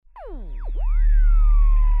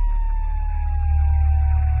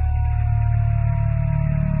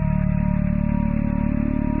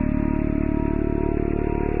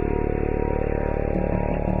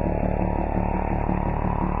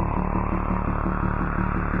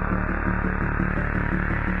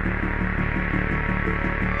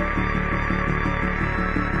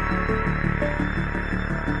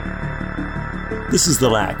This is The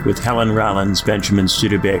Lack with Helen Rollins, Benjamin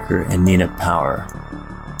Studebaker, and Nina Power.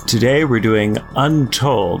 Today we're doing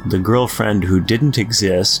Untold, the Girlfriend Who Didn't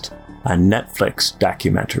Exist, a Netflix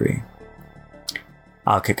documentary.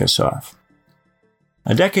 I'll kick us off.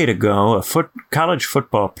 A decade ago, a college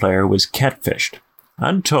football player was catfished.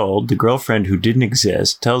 Untold, the Girlfriend Who Didn't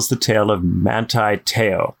Exist, tells the tale of Manti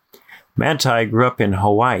Te'o. Manti grew up in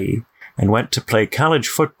Hawaii and went to play college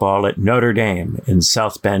football at Notre Dame in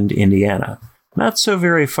South Bend, Indiana, not so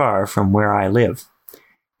very far from where I live.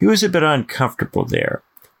 He was a bit uncomfortable there.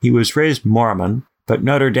 He was raised Mormon, but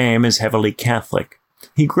Notre Dame is heavily Catholic.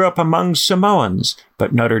 He grew up among Samoans,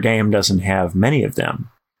 but Notre Dame doesn't have many of them.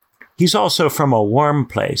 He's also from a warm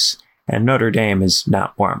place, and Notre Dame is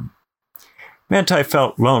not warm. Manti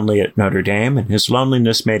felt lonely at Notre Dame, and his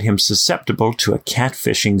loneliness made him susceptible to a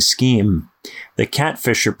catfishing scheme. The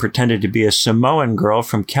catfisher pretended to be a Samoan girl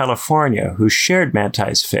from California who shared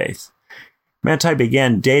Manti's faith. Manti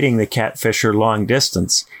began dating the catfisher long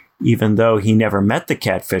distance, even though he never met the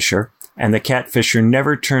catfisher, and the catfisher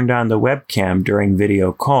never turned on the webcam during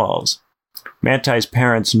video calls. Manti's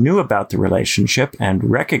parents knew about the relationship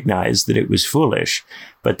and recognized that it was foolish,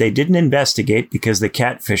 but they didn't investigate because the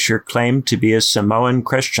catfisher claimed to be a Samoan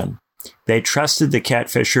Christian. They trusted the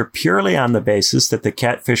catfisher purely on the basis that the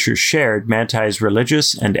catfisher shared Manti's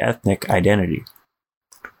religious and ethnic identity.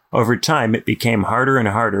 Over time, it became harder and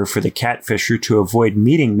harder for the catfisher to avoid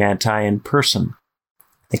meeting Manti in person.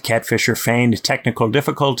 The catfisher feigned technical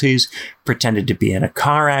difficulties, pretended to be in a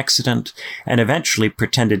car accident, and eventually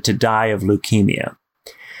pretended to die of leukemia.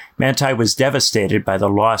 Manti was devastated by the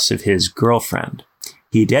loss of his girlfriend.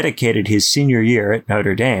 He dedicated his senior year at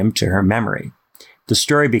Notre Dame to her memory. The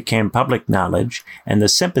story became public knowledge, and the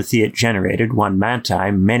sympathy it generated won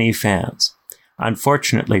Manti many fans.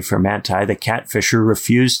 Unfortunately for Manti, the catfisher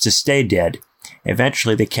refused to stay dead.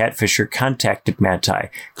 Eventually, the catfisher contacted Manti,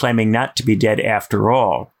 claiming not to be dead after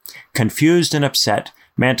all. Confused and upset,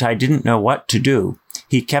 Manti didn't know what to do.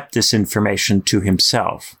 He kept this information to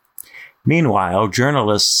himself. Meanwhile,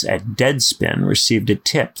 journalists at Deadspin received a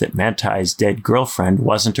tip that Manti's dead girlfriend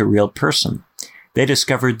wasn't a real person. They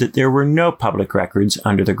discovered that there were no public records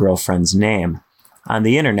under the girlfriend's name. On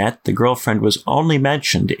the internet, the girlfriend was only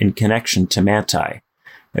mentioned in connection to Manti.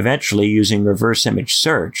 Eventually, using reverse image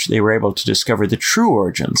search, they were able to discover the true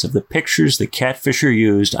origins of the pictures the catfisher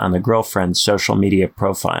used on the girlfriend's social media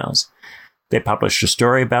profiles. They published a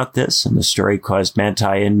story about this, and the story caused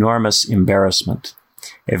Manti enormous embarrassment.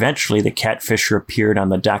 Eventually, the catfisher appeared on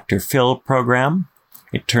the Dr. Phil program.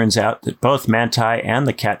 It turns out that both Manti and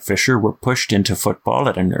the catfisher were pushed into football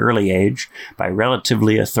at an early age by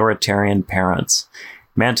relatively authoritarian parents.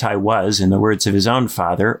 Manti was, in the words of his own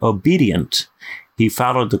father, obedient. He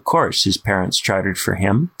followed the course his parents charted for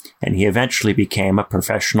him, and he eventually became a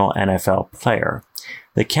professional NFL player.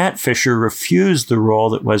 The catfisher refused the role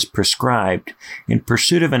that was prescribed. In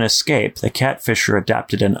pursuit of an escape, the catfisher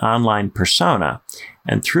adopted an online persona,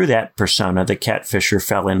 and through that persona, the catfisher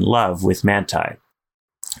fell in love with Manti.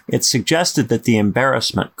 It suggested that the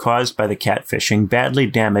embarrassment caused by the catfishing badly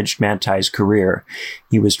damaged Manti's career.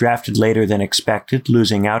 He was drafted later than expected,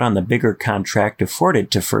 losing out on the bigger contract afforded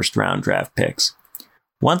to first-round draft picks.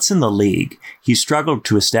 Once in the league, he struggled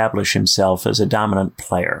to establish himself as a dominant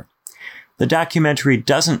player. The documentary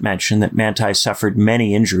doesn't mention that Manti suffered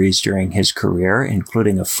many injuries during his career,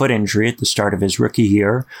 including a foot injury at the start of his rookie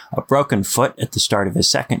year, a broken foot at the start of his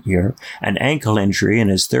second year, an ankle injury in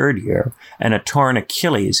his third year, and a torn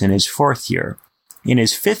Achilles in his fourth year. In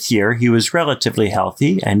his fifth year, he was relatively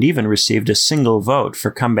healthy and even received a single vote for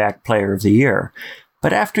Comeback Player of the Year.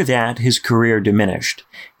 But after that, his career diminished.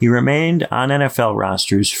 He remained on NFL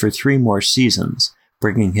rosters for 3 more seasons,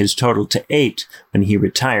 bringing his total to 8 when he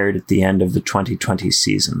retired at the end of the 2020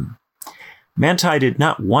 season. Manti did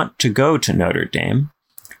not want to go to Notre Dame.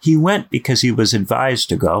 He went because he was advised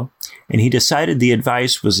to go, and he decided the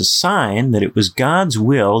advice was a sign that it was God's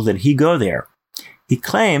will that he go there. He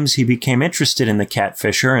claims he became interested in the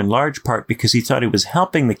catfisher in large part because he thought he was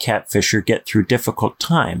helping the catfisher get through difficult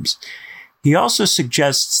times. He also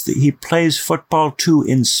suggests that he plays football to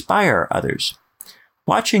inspire others.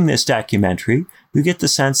 Watching this documentary, you get the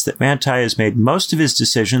sense that Manti has made most of his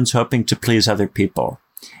decisions hoping to please other people.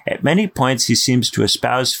 At many points, he seems to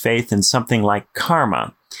espouse faith in something like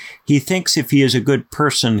karma. He thinks if he is a good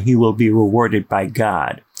person, he will be rewarded by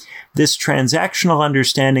God. This transactional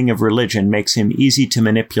understanding of religion makes him easy to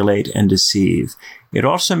manipulate and deceive. It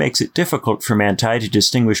also makes it difficult for Manti to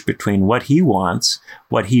distinguish between what he wants,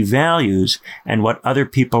 what he values, and what other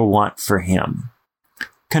people want for him.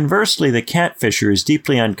 Conversely, the catfisher is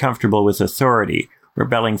deeply uncomfortable with authority,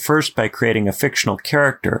 rebelling first by creating a fictional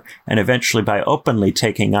character and eventually by openly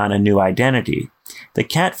taking on a new identity. The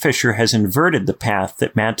catfisher has inverted the path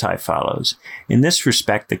that Manti follows. In this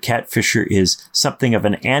respect, the catfisher is something of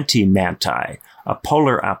an anti-Manti, a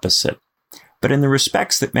polar opposite. But in the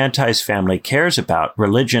respects that Manti's family cares about,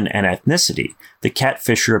 religion and ethnicity, the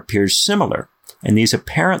catfisher appears similar, and these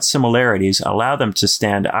apparent similarities allow them to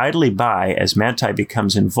stand idly by as Manti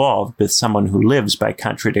becomes involved with someone who lives by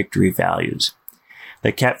contradictory values.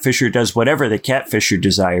 The catfisher does whatever the catfisher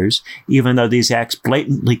desires, even though these acts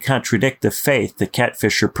blatantly contradict the faith the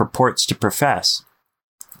catfisher purports to profess.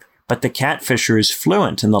 But the catfisher is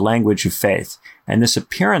fluent in the language of faith, and this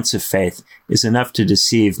appearance of faith is enough to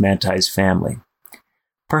deceive Manti's family.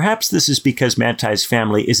 Perhaps this is because Manti's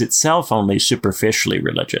family is itself only superficially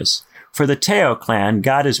religious. For the Teo clan,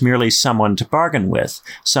 God is merely someone to bargain with,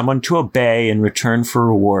 someone to obey in return for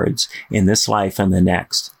rewards in this life and the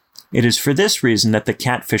next. It is for this reason that the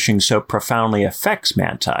catfishing so profoundly affects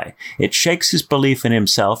Manti. It shakes his belief in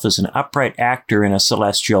himself as an upright actor in a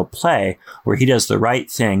celestial play where he does the right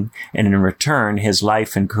thing, and in return his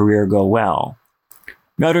life and career go well.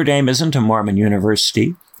 Notre Dame isn't a Mormon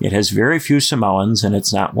university. It has very few Samoans, and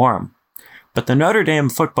it's not warm. But the Notre Dame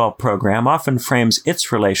football program often frames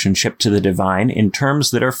its relationship to the divine in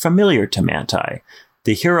terms that are familiar to Manti.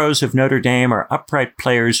 The heroes of Notre Dame are upright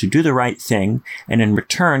players who do the right thing and in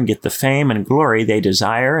return get the fame and glory they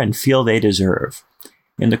desire and feel they deserve.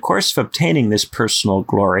 In the course of obtaining this personal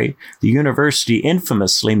glory, the university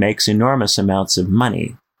infamously makes enormous amounts of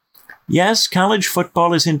money. Yes, college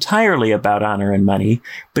football is entirely about honor and money,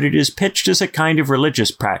 but it is pitched as a kind of religious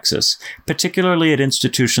praxis, particularly at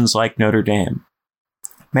institutions like Notre Dame.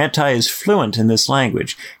 Manti is fluent in this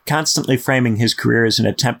language, constantly framing his career as an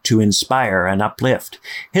attempt to inspire and uplift.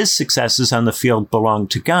 His successes on the field belong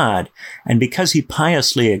to God, and because he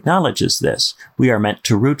piously acknowledges this, we are meant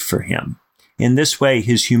to root for him. In this way,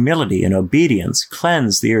 his humility and obedience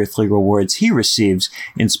cleanse the earthly rewards he receives,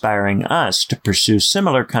 inspiring us to pursue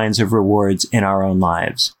similar kinds of rewards in our own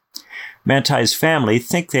lives. Manti's family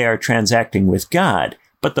think they are transacting with God,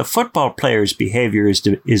 but the football player's behavior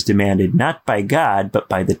is demanded not by God, but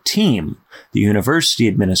by the team, the university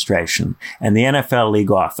administration, and the NFL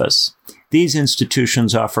league office. These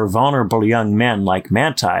institutions offer vulnerable young men like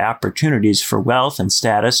Manti opportunities for wealth and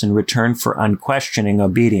status in return for unquestioning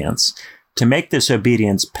obedience. To make this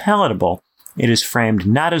obedience palatable, it is framed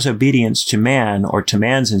not as obedience to man or to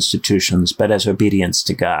man's institutions, but as obedience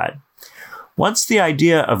to God. Once the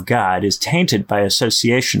idea of God is tainted by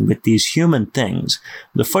association with these human things,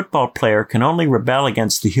 the football player can only rebel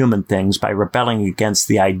against the human things by rebelling against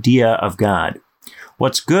the idea of God.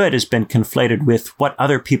 What's good has been conflated with what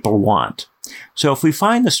other people want. So if we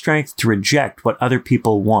find the strength to reject what other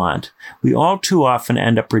people want, we all too often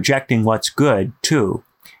end up rejecting what's good, too.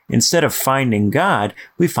 Instead of finding God,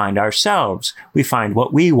 we find ourselves. We find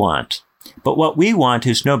what we want. But what we want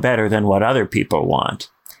is no better than what other people want.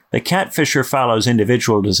 The catfisher follows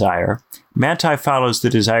individual desire. Manti follows the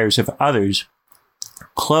desires of others,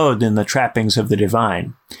 clothed in the trappings of the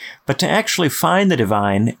divine. But to actually find the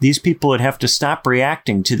divine, these people would have to stop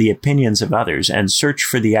reacting to the opinions of others and search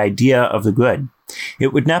for the idea of the good.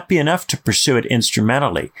 It would not be enough to pursue it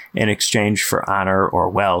instrumentally in exchange for honor or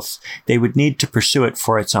wealth. They would need to pursue it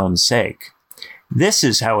for its own sake. This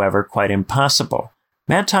is, however, quite impossible.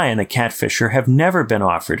 Manti and the catfisher have never been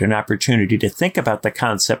offered an opportunity to think about the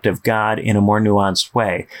concept of God in a more nuanced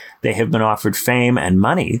way. They have been offered fame and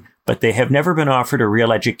money, but they have never been offered a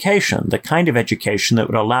real education, the kind of education that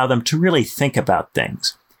would allow them to really think about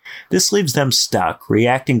things. This leaves them stuck,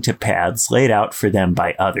 reacting to paths laid out for them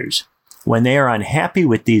by others. When they are unhappy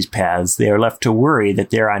with these paths, they are left to worry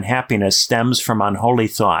that their unhappiness stems from unholy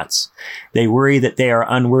thoughts. They worry that they are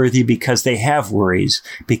unworthy because they have worries,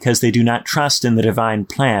 because they do not trust in the divine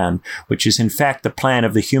plan, which is in fact the plan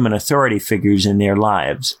of the human authority figures in their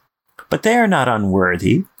lives. But they are not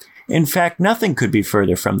unworthy. In fact, nothing could be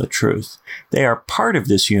further from the truth. They are part of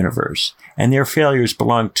this universe, and their failures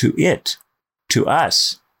belong to it, to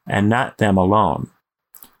us, and not them alone.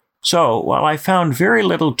 So, while I found very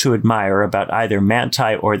little to admire about either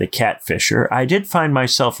Manti or the catfisher, I did find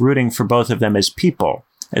myself rooting for both of them as people,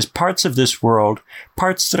 as parts of this world,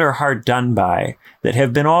 parts that are hard done by, that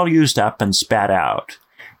have been all used up and spat out.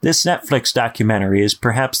 This Netflix documentary is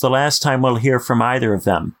perhaps the last time we'll hear from either of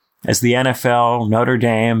them, as the NFL, Notre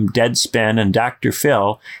Dame, Deadspin, and Dr.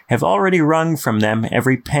 Phil have already wrung from them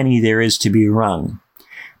every penny there is to be wrung.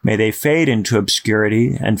 May they fade into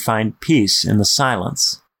obscurity and find peace in the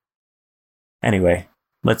silence. Anyway,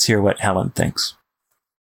 let's hear what Helen thinks.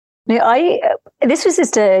 This was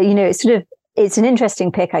just a, sort of it's an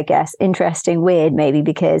interesting pick, I guess. Interesting, weird, maybe,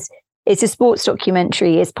 because it's a sports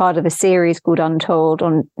documentary. It's part of a series called Untold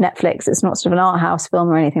on Netflix. It's not sort of an art house film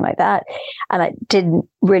or anything like that. And it didn't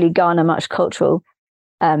really garner much cultural,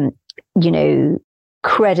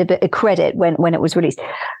 credit when it was released.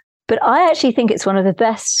 But I actually think it's one of the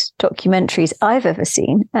best documentaries I've ever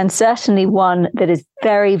seen, and certainly one that is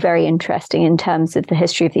very, very interesting in terms of the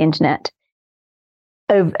history of the internet,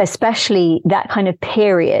 especially that kind of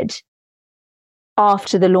period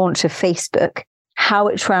after the launch of Facebook, how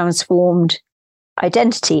it transformed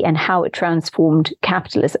identity and how it transformed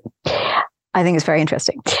capitalism. I think it's very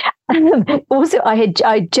interesting. Also,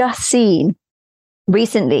 I just seen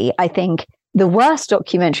recently, I think, the worst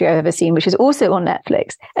documentary I've ever seen, which is also on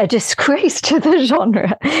Netflix, a disgrace to the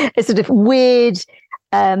genre. It's sort of weird,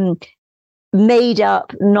 made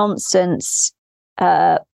up nonsense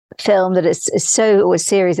film that is so, or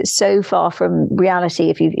series that's so far from reality,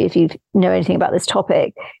 if you know anything about this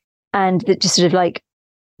topic, and that just sort of like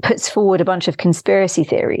puts forward a bunch of conspiracy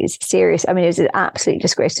theories. Serious. I mean, it's an absolute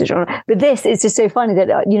disgrace to the genre. But this is just so funny that,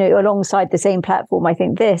 alongside the same platform, I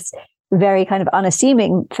think this very kind of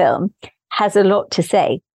unassuming film has a lot to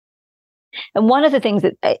say. And one of the things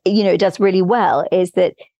that, it does really well is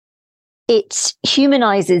that it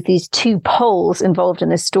humanizes these two poles involved in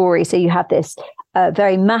the story. So you have this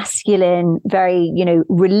very masculine, very,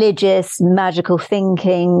 religious, magical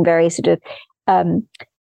thinking, very sort of,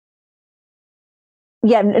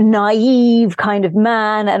 naive kind of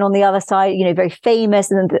man. And on the other side, very famous.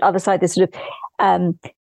 And then the other side, this sort of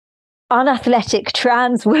unathletic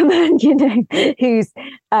trans woman, who's,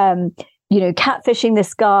 catfishing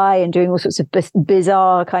this guy and doing all sorts of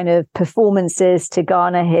bizarre kind of performances to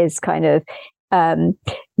garner his kind of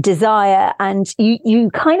desire. And you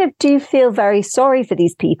kind of do feel very sorry for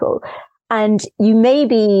these people. And you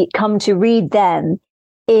maybe come to read them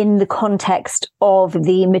in the context of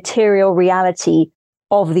the material reality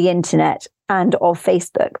of the internet and of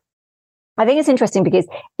Facebook. I think it's interesting because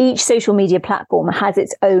each social media platform has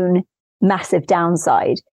its own massive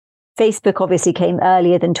downside. Facebook obviously came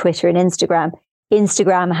earlier than Twitter and Instagram.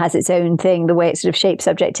 Instagram has its own thing, the way it sort of shapes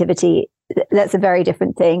subjectivity. That's a very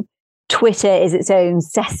different thing. Twitter is its own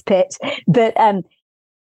cesspit. But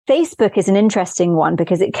Facebook is an interesting one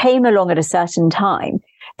because it came along at a certain time.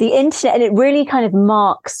 The internet, and it really kind of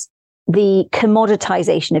marks the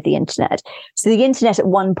commoditization of the internet. So the internet at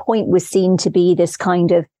one point was seen to be this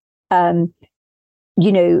kind of,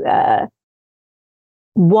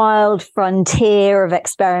 wild frontier of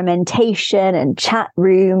experimentation and chat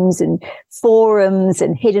rooms and forums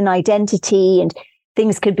and hidden identity, and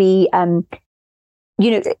things could be, not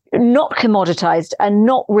commoditized and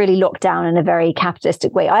not really locked down in a very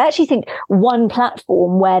capitalistic way. I actually think one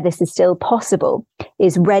platform where this is still possible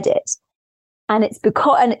is Reddit. And it's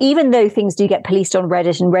because, and even though things do get policed on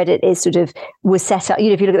Reddit, and Reddit was set up,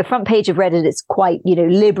 if you look at the front page of Reddit, it's quite,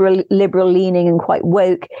 liberal leaning and quite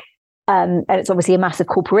woke. And it's obviously a massive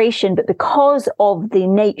corporation, but because of the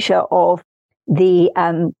nature of the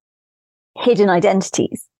hidden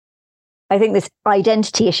identities, I think this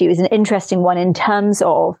identity issue is an interesting one in terms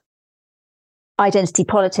of identity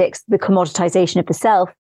politics, the commoditization of the self,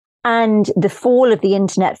 and the fall of the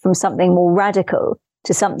internet from something more radical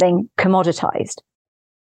to something commoditized.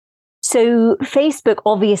 So Facebook,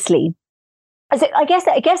 obviously, I guess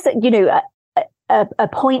that, a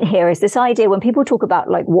point here is this idea when people talk about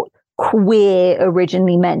like what queer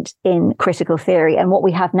originally meant in critical theory and what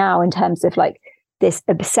we have now in terms of like this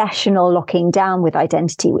obsessional locking down with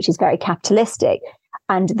identity, which is very capitalistic,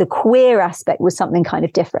 and the queer aspect was something kind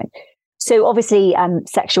of different. So obviously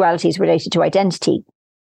sexuality is related to identity,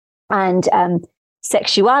 and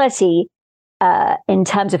sexuality in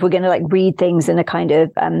terms of, we're going to like read things in a kind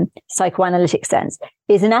of psychoanalytic sense,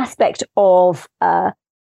 is an aspect of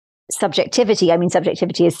subjectivity. I mean,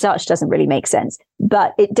 subjectivity as such doesn't really make sense,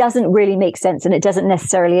 but it doesn't really make sense, and it doesn't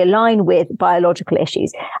necessarily align with biological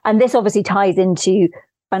issues. And this obviously ties into,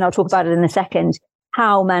 and I'll talk about it in a second,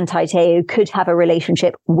 how Manti Te'o could have a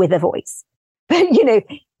relationship with a voice. But,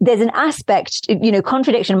 there's an aspect,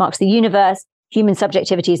 contradiction marks the universe. Human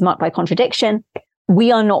subjectivity is marked by contradiction.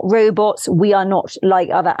 We are not robots. We are not like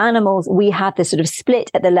other animals. We have this sort of split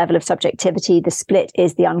at the level of subjectivity. The split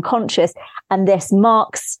is the unconscious. And this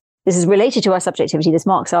is related to our subjectivity. This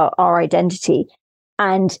marks our identity.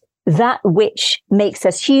 And that which makes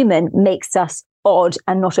us human makes us odd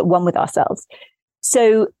and not at one with ourselves.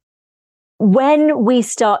 So when we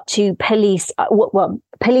start to police,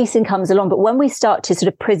 policing comes along, but when we start to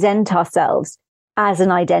sort of present ourselves as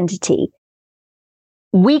an identity,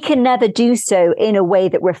 we can never do so in a way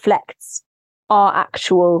that reflects our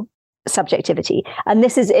actual subjectivity. And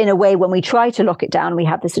this is in a way when we try to lock it down, we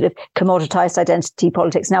have this sort of commoditized identity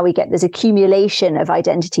politics. Now we get this accumulation of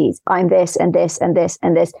identities. I'm this and this and this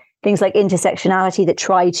and this. Things like intersectionality that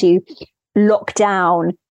try to lock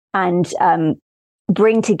down and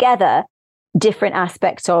bring together different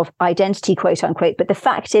aspects of identity, quote unquote. But the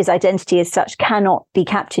fact is, identity as such cannot be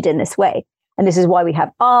captured in this way. And this is why we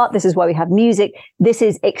have art. This is why we have music. This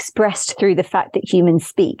is expressed through the fact that humans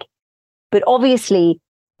speak. But obviously,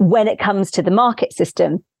 when it comes to the market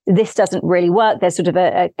system, this doesn't really work. There's sort of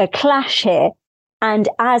a clash here. And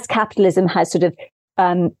as capitalism has sort of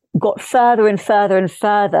got further and further and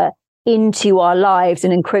further into our lives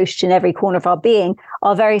and encroached in every corner of our being,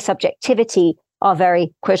 our very subjectivity, our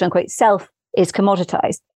very quote unquote self is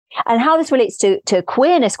commoditized. And how this relates to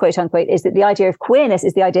queerness, quote unquote, is that the idea of queerness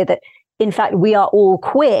is the idea that, in fact, we are all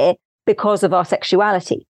queer because of our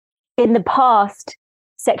sexuality. In the past,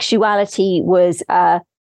 sexuality was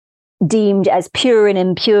deemed as pure and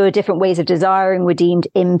impure. Different ways of desiring were deemed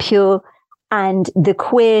impure. And the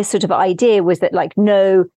queer sort of idea was that, like,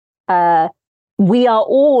 no, we are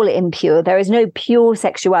all impure. There is no pure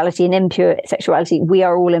sexuality and impure sexuality. We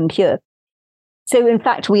are all impure. So, in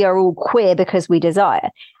fact, we are all queer because we desire.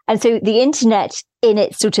 And so the internet in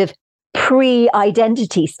its sort of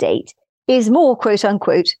pre-identity state is more, quote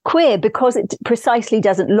unquote, queer because it precisely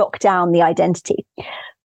doesn't lock down the identity.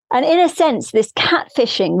 And in a sense, this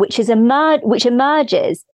catfishing, which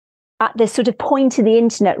emerges at this sort of point in the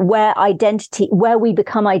internet where we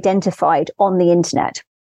become identified on the internet.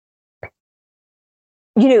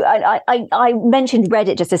 You know, I mentioned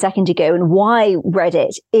Reddit just a second ago, and why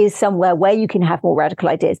Reddit is somewhere where you can have more radical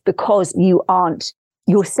ideas, because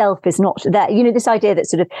yourself is not there. You know, this idea that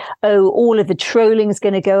sort of, all of the trolling is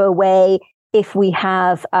going to go away if we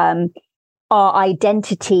have our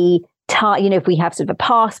identity tied, you know, if we have sort of a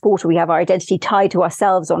passport or we have our identity tied to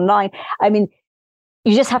ourselves online. I mean,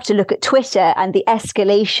 you just have to look at Twitter and the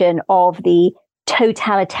escalation of the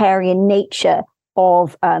totalitarian nature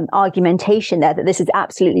of argumentation there, that this is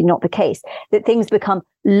absolutely not the case, that things become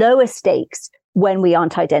lower stakes when we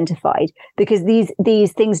aren't identified, because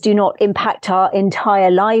these things do not impact our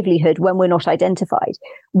entire livelihood when we're not identified.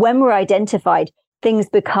 When we're identified, things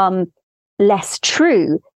become less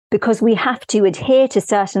true because we have to adhere to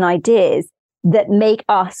certain ideas that make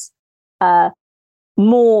us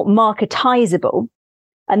more marketizable.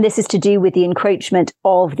 And this is to do with the encroachment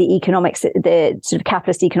of the sort of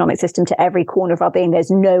capitalist economic system to every corner of our being.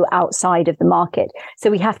 There's no outside of the market. So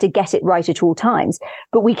we have to get it right at all times.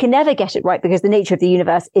 But we can never get it right because the nature of the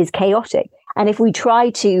universe is chaotic. And if we try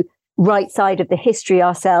to right side of the history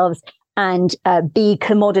ourselves and be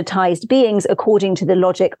commoditized beings according to the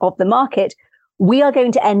logic of the market, we are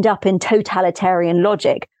going to end up in totalitarian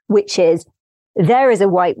logic, which is there is a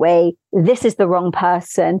right way, this is the wrong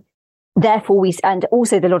person. Therefore, and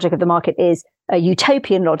also the logic of the market is a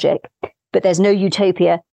utopian logic, but there's no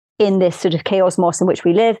utopia in this sort of chaosmos in which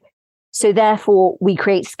we live. So therefore, we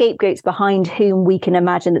create scapegoats behind whom we can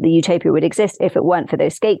imagine that the utopia would exist if it weren't for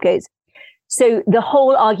those scapegoats. So the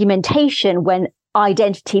whole argumentation when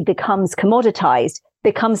identity becomes commoditized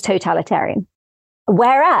becomes totalitarian.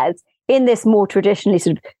 Whereas in this more traditionally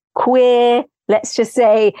sort of queer, let's just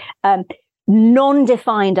say,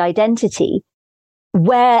 non-defined identity,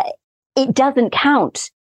 where it doesn't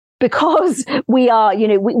count because we are, you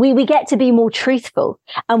know, we get to be more truthful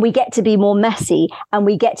and we get to be more messy and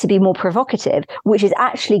we get to be more provocative, which is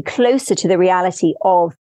actually closer to the reality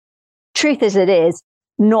of truth as it is,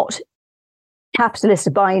 not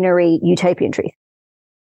capitalist binary utopian truth.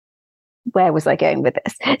 Where was I going with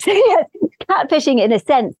this? So yes, catfishing in a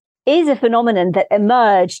sense is a phenomenon that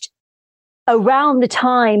emerged around the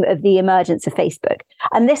time of the emergence of Facebook.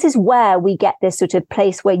 And this is where we get this sort of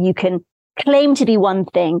place where you can claim to be one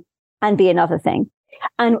thing and be another thing.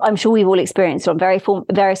 And I'm sure we've all experienced on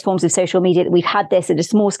various forms of social media that we've had this at a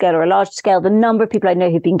small scale or a large scale. The number of people I know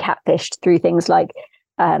who've been catfished through things like,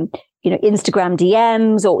 Instagram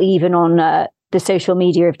DMs or even on the social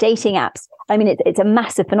media of dating apps. I mean, it's a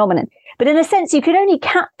massive phenomenon. But in a sense, you can only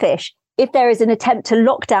catfish if there is an attempt to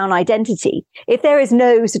lock down identity. If there is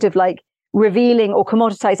no sort of like revealing or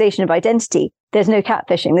commoditization of identity, there's no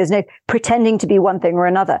catfishing. There's no pretending to be one thing or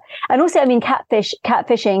another. And also, I mean,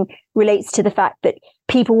 catfishing relates to the fact that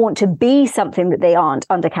people want to be something that they aren't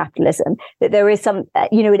under capitalism, that there is some,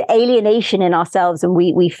 an alienation in ourselves and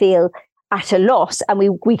we feel at a loss and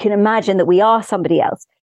we can imagine that we are somebody else.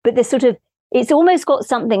 But this sort of, it's almost got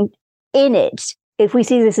something in it. If we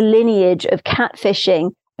see this lineage of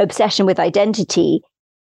catfishing, obsession with identity,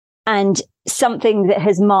 and something that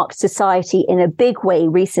has marked society in a big way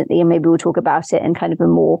recently, and maybe we'll talk about it in kind of a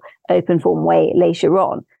more open form way later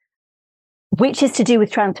on, which is to do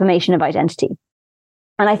with transformation of identity.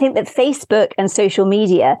 And I think that Facebook and social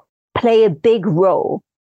media play a big role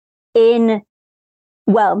in,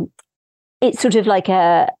 well, it's sort of like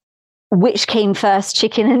a which came first,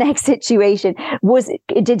 chicken and egg situation.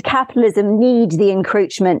 Did capitalism need the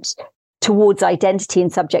encroachment towards identity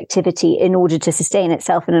and subjectivity in order to sustain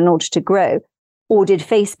itself and in order to grow? Or did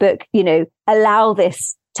Facebook, allow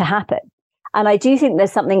this to happen? And I do think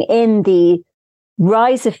there's something in the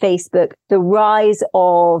rise of Facebook, the rise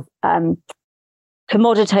of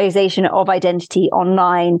commoditization of identity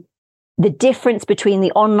online, the difference between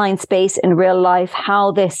the online space and real life,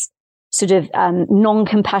 how this sort of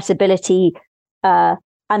non-compatibility and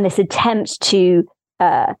this attempt to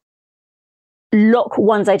lock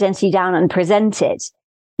one's identity down and present it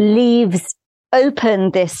leaves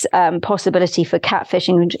open this possibility for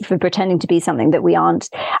catfishing, for pretending to be something that we aren't.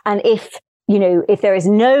 And if there is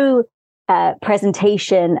no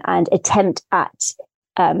presentation and attempt at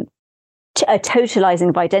a totalizing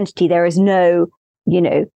of identity, there is no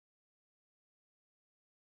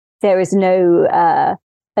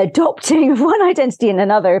adopting of one identity in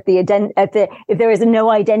another if there is no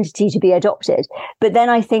identity to be adopted. But then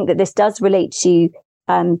I think that this does relate to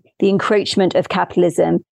the encroachment of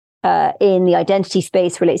capitalism in the identity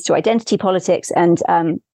space, relates to identity politics and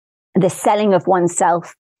the selling of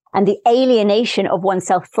oneself and the alienation of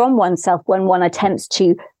oneself from oneself when one attempts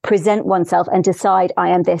to present oneself and decide, I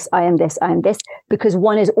am this, I am this, I am this, because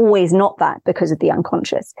one is always not that because of the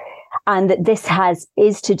unconscious. And that this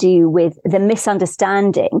is to do with the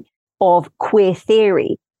misunderstanding of queer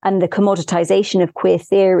theory and the commoditization of queer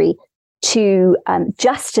theory to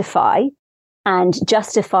justify,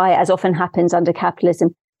 as often happens under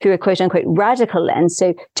capitalism, through a quote unquote radical lens.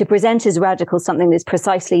 So to present as radical something that's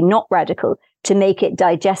precisely not radical, to make it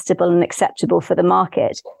digestible and acceptable for the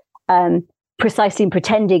market, precisely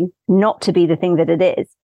pretending not to be the thing that it is,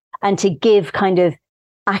 and to give kind of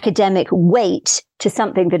academic weight to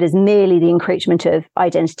something that is merely the encroachment of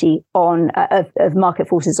identity of market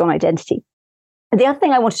forces on identity. And the other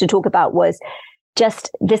thing I wanted to talk about was just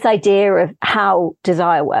this idea of how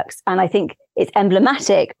desire works. And I think it's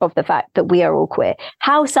emblematic of the fact that we are all queer.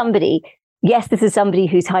 How somebody, yes, this is somebody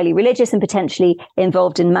who's highly religious and potentially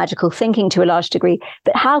involved in magical thinking to a large degree,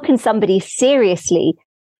 but how can somebody seriously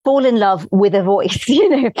fall in love with a voice,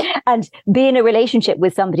 and be in a relationship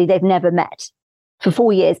with somebody they've never met for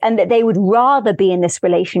 4 years, and that they would rather be in this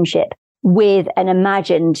relationship with an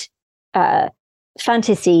imagined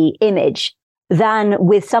fantasy image than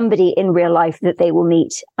with somebody in real life that they will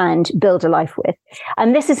meet and build a life with.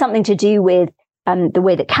 And this is something to do with the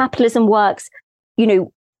way that capitalism works.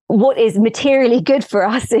 What is materially good for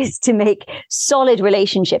us is to make solid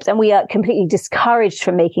relationships. And we are completely discouraged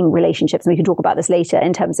from making relationships. And we can talk about this later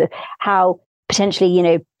in terms of how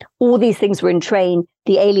potentially, all these things were entrained,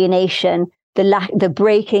 the alienation, the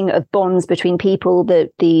breaking of bonds between people,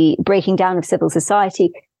 the breaking down of civil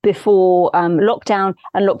society before lockdown,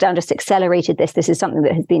 and lockdown just accelerated this. This is something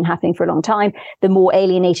that has been happening for a long time. The more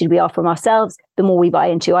alienated we are from ourselves, the more we buy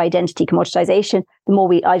into identity commoditization, the more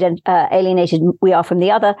we alienated we are from the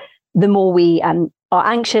other, the more we are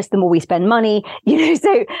anxious, the more we spend money,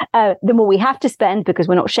 so the more we have to spend because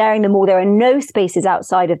we're not sharing, the more there are no spaces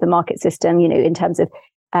outside of the market system, in terms of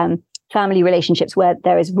family relationships where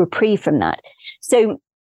there is reprieve from that. So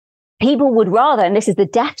people would rather, and this is the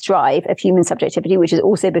death drive of human subjectivity, which is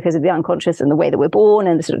also because of the unconscious and the way that we're born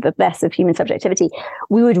and the sort of the mess of human subjectivity.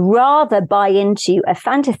 We would rather buy into a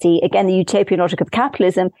fantasy. Again, the utopian logic of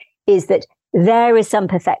capitalism is that there is some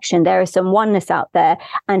perfection, there is some oneness out there,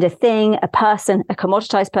 and a thing, a person, a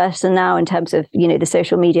commoditized person now in terms of, the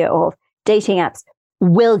social media or dating apps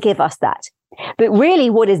will give us that. But really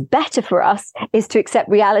what is better for us is to accept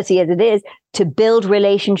reality as it is, to build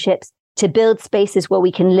relationships, to build spaces where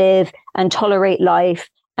we can live and tolerate life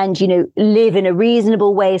and, live in a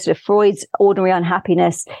reasonable way, sort of Freud's ordinary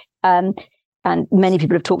unhappiness. And many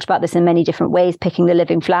people have talked about this in many different ways, picking the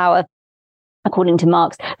living flower, according to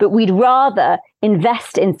Marx. But we'd rather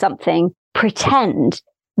invest in something, pretend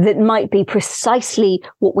that might be precisely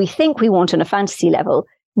what we think we want on a fantasy level,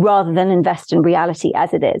 rather than invest in reality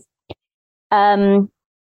as it is. I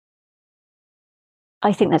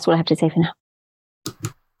think that's what I have to say for now.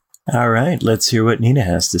 All right, let's hear what Nina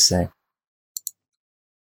has to say.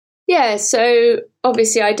 Yeah, so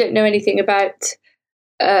obviously I don't know anything about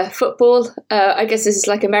football. I guess this is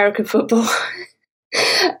like American football,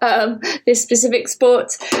 this specific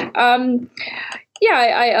sport. I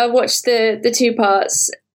watched the two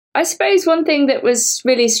parts. I suppose one thing that was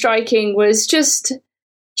really striking was just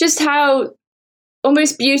how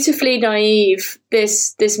almost beautifully naive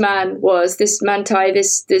this man was, this Manti,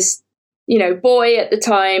 this boy at the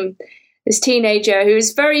time, this teenager who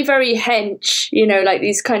was very, very hench, like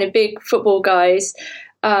these kind of big football guys,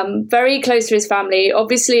 very close to his family,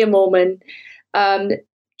 obviously a Mormon,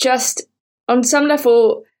 just on some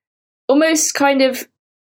level, almost kind of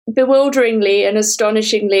bewilderingly and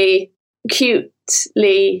astonishingly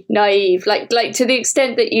cutely naive, like to the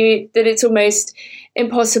extent that it's almost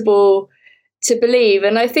impossible to believe.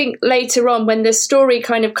 And I think later on, when the story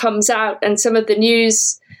kind of comes out and some of the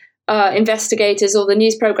news investigators or the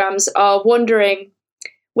news programs are wondering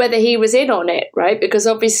whether he was in on it, right? Because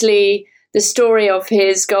obviously the story of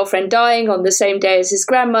his girlfriend dying on the same day as his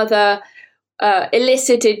grandmother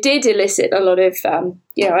did elicit a lot of,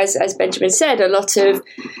 as Benjamin said, a lot of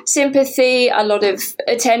sympathy, a lot of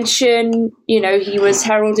attention. He was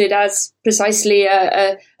heralded as precisely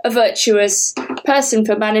a virtuous person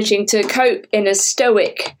for managing to cope in a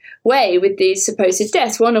stoic way with these supposed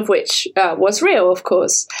deaths, one of which was real, of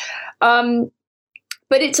course. But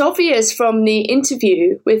it's obvious from the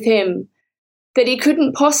interview with him that he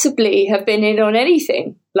couldn't possibly have been in on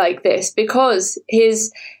anything like this, because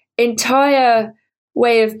his entire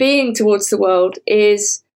way of being towards the world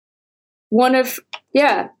is one of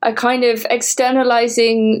a kind of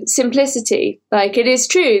externalizing simplicity. Like, it is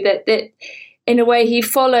true that in a way he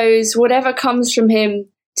follows whatever comes from him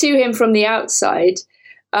to him from the outside,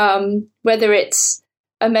 whether it's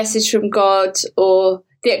a message from God or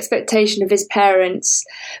the expectation of his parents.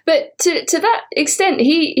 But to that extent,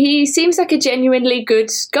 he seems like a genuinely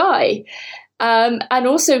good guy, and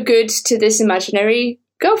also good to this imaginary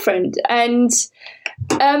girlfriend. And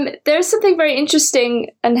there's something very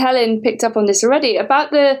interesting, and Helen picked up on this already,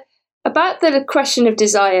 about the question of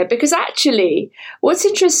desire, because actually what's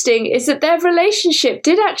interesting is that their relationship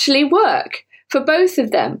did actually work for both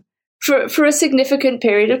of them for a significant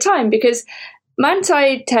period of time, because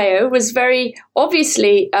Manti Te'o was very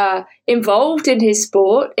obviously involved in his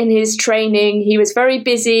sport, in his training. He was very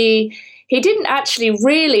busy. He didn't actually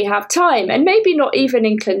really have time, and maybe not even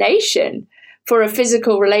inclination, for a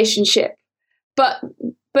physical relationship, but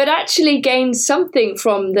actually gained something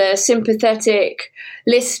from the sympathetic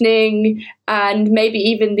listening, and maybe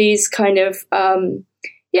even these kind of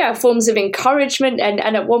forms of encouragement. And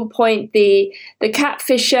at one point, the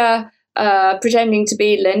catfisher, pretending to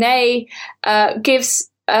be Lene, gives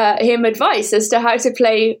him advice as to how to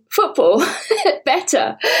play football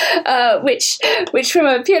better, which from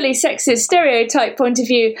a purely sexist stereotype point of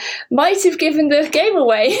view might have given the game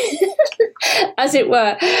away, as it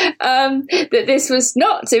were, that this was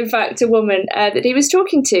not, in fact, a woman that he was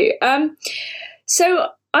talking to. So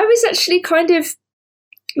I was actually kind of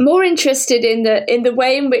more interested in the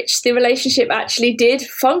way in which the relationship actually did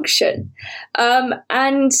function,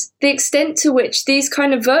 and the extent to which these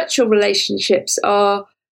kind of virtual relationships are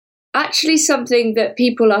actually something that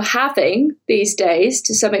people are having these days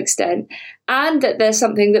to some extent, and that they're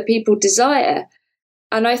something that people desire.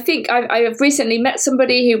 And I think I have recently met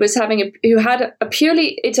somebody who had a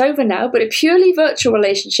purely, it's over now, but a purely virtual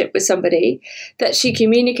relationship with somebody that she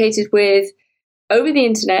communicated with over the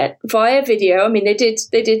internet via video. I mean, they did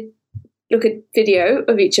look at video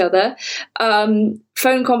of each other,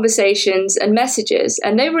 phone conversations and messages,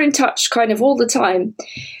 and they were in touch kind of all the time,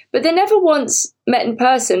 but they never once met in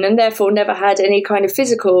person, and therefore never had any kind of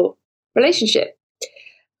physical relationship.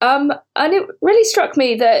 And it really struck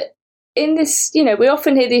me that in this, we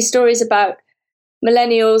often hear these stories about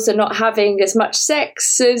millennials are not having as much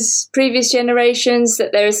sex as previous generations,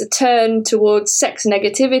 that there is a turn towards sex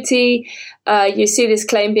negativity. You see this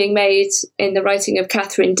claim being made in the writing of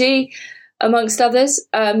Catherine D, amongst others,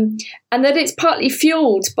 and that it's partly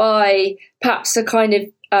fueled by perhaps a kind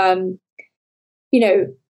of,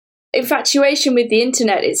 infatuation with the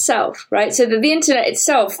internet itself, right? So that the internet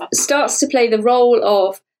itself starts to play the role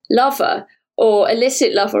of lover, or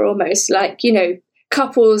illicit lover almost, like,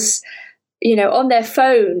 couples, on their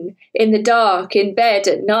phone in the dark, in bed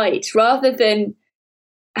at night, rather than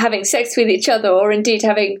having sex with each other, or indeed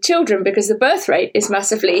having children, because the birth rate is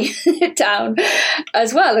massively down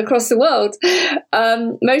as well across the world,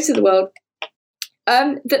 most of the world,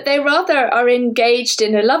 that they rather are engaged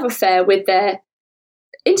in a love affair with their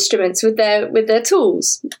instruments, with their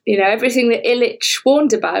tools, everything that Illich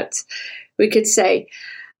warned about, we could say.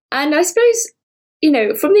 And I suppose,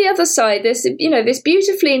 from the other side, there's, this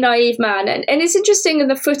beautifully naive man. And it's interesting in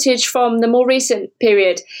the footage from the more recent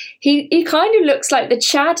period, he kind of looks like the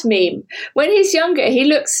Chad meme. When he's younger, he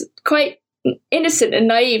looks quite innocent and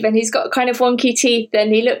naive, and he's got kind of wonky teeth,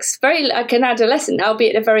 and he looks very like an adolescent,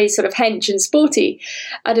 albeit a very sort of hench and sporty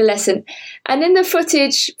adolescent. And in the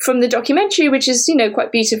footage from the documentary, which is,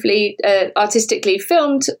 quite beautifully artistically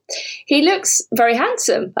filmed, he looks very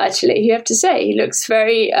handsome, actually, you have to say. He looks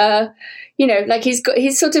very like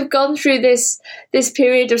he's sort of gone through this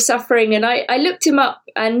period of suffering. And I looked him up,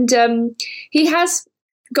 and he has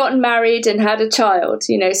gotten married and had a child,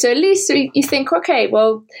 so at least you think, okay,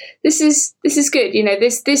 well, this is good.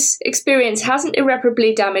 This experience hasn't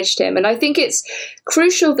irreparably damaged him. And I think it's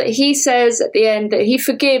crucial that he says at the end that he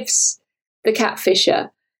forgives the catfisher,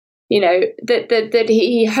 that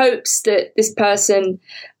he hopes that this person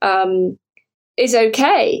is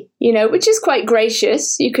okay, which is quite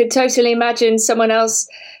gracious. You could totally imagine someone else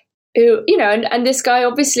who, and this guy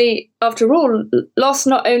obviously, after all, lost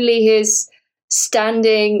not only his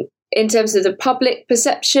standing in terms of the public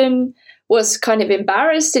perception, was kind of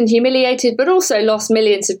embarrassed and humiliated, but also lost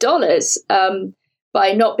millions of dollars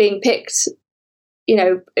by not being picked.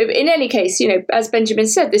 In any case, as Benjamin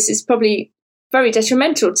said, this is probably very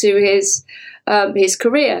detrimental to his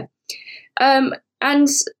career. But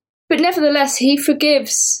nevertheless, he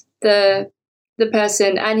forgives the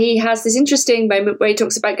person, and he has this interesting moment where he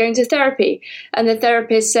talks about going to therapy, and the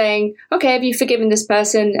therapist saying, okay, have you forgiven this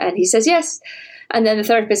person? And he says yes. And then the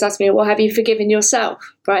therapist asks me, well, have you forgiven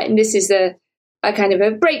yourself? Right. And this is a kind of a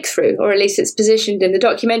breakthrough, or at least it's positioned in the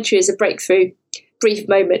documentary as a breakthrough, brief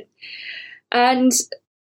moment. And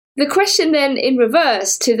the question then in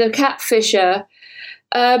reverse to the catfisher,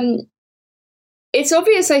 it's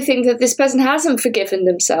obvious, I think, that this person hasn't forgiven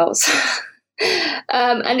themselves.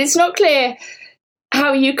 And it's not clear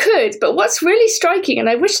how you could. But what's really striking, and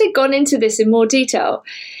I wish they'd gone into this in more detail,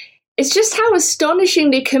 is just how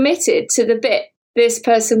astonishingly committed to the bit this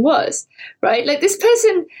person was, right? Like, this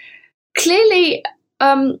person clearly,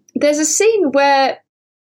 there's a scene where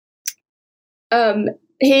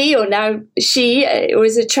he, or now she, or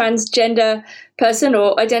is a transgender person,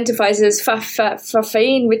 or identifies as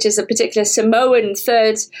Fa'afafine, which is a particular Samoan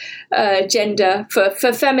third gender for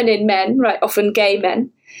feminine men, right, often gay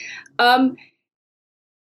men,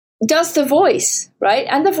 does the voice, right?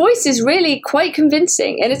 And the voice is really quite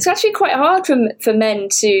convincing. And it's actually quite hard for men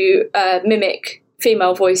to mimic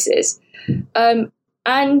female voices.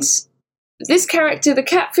 And this character, the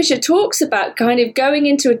catfisher, talks about kind of going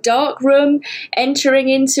into a dark room, entering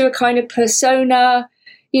into a kind of persona,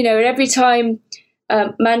 and every time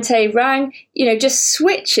Mante rang, just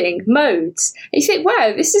switching modes. And you think,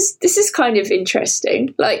 wow, this is kind of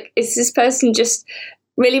interesting. Like, is this person just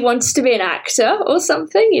really wants to be an actor or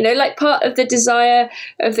something? Like, part of the desire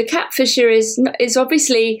of the catfisher is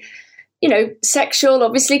obviously, sexual,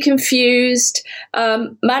 obviously confused.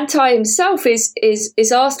 Manti himself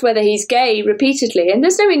is asked whether he's gay repeatedly, and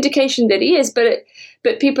there's no indication that he is, but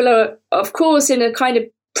people are, of course, in a kind of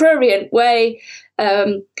prurient way,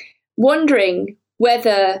 wondering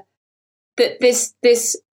whether that this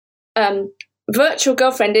virtual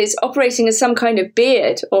girlfriend is operating as some kind of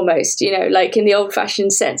beard, almost, like in the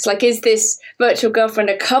old-fashioned sense. Like, is this virtual girlfriend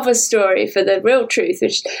a cover story for the real truth?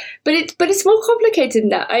 But it's more complicated than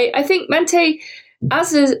that. I think Mante,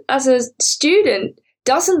 as a student,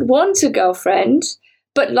 doesn't want a girlfriend,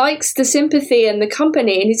 but likes the sympathy and the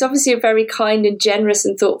company. And he's obviously a very kind and generous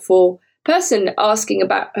and thoughtful person, asking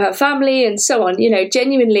about her family and so on.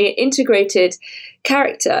 Genuinely integrated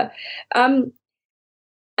character.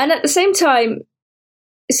 And at the same time,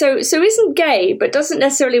 so isn't gay, but doesn't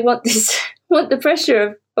necessarily want the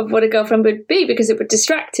pressure of what a girlfriend would be, because it would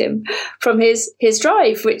distract him from his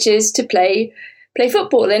drive, which is to play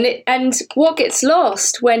football. And what gets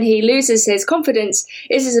lost when he loses his confidence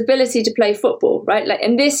is his ability to play football, right? Like,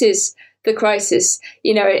 and this is the crisis.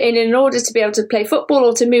 In order to be able to play football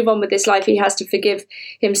or to move on with his life, he has to forgive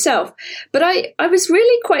himself. But I was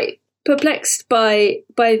really quite perplexed by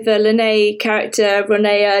the Lene character,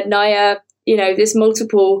 Ronea, Naya, this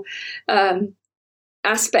multiple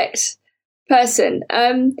aspect person.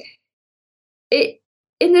 It,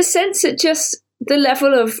 in the sense that just the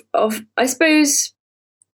level of I suppose,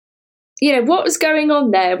 what was going on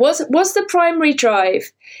there was the primary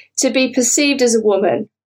drive to be perceived as a woman,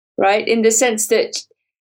 right? In the sense that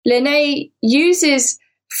Lene uses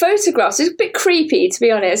photographs. It's a bit creepy, to be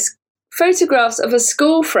honest. Photographs of a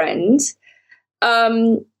school friend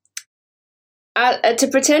to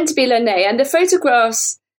pretend to be Lene, and the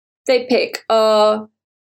photographs they pick are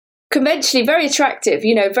conventionally very attractive.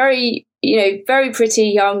 Very pretty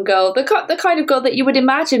young girl, the kind of girl that you would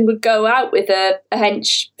imagine would go out with a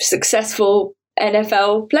hench, successful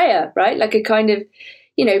NFL player, right? Like a kind of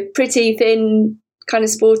pretty thin, kind of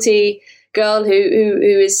sporty girl who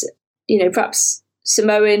is perhaps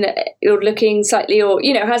Samoan or looking slightly, or,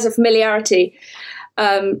 has a familiarity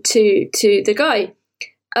to the guy.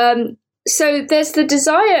 So there's the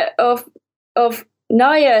desire of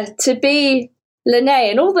Naya to be Lene,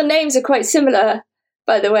 and all the names are quite similar,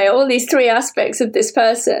 by the way. All these three aspects of this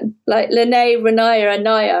person, like Lene, Renaya, and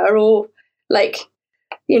Naya, are all like,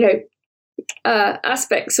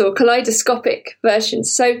 aspects or kaleidoscopic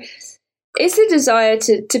versions. So is the desire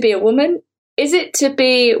to be a woman? Is it to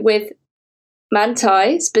be with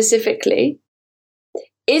Manti specifically?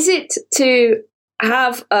 Is it to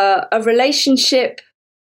have a relationship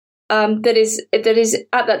that is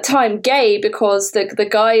at that time gay because the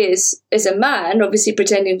guy is a man, obviously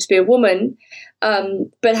pretending to be a woman,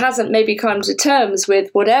 but hasn't maybe come to terms with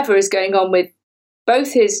whatever is going on with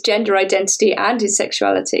both his gender identity and his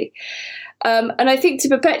sexuality? And I think to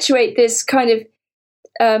perpetuate this kind of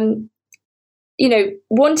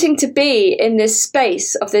wanting to be in this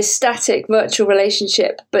space of this static virtual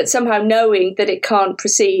relationship, but somehow knowing that it can't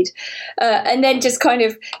proceed, and then just kind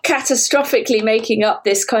of catastrophically making up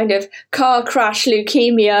this kind of car crash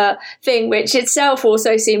leukemia thing, which itself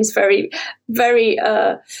also seems very, very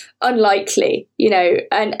unlikely,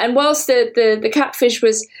 and whilst the catfish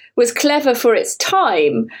was clever for its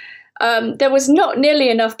time, there was not nearly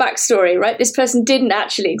enough backstory, right? This person didn't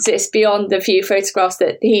actually exist beyond the few photographs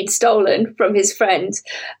that he'd stolen from his friend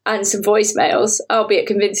and some voicemails, albeit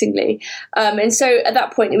convincingly. And so at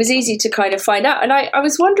that point, it was easy to kind of find out. And I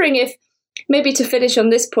was wondering if, maybe to finish on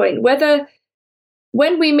this point, whether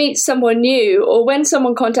when we meet someone new, or when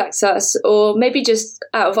someone contacts us, or maybe just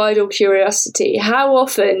out of idle curiosity, how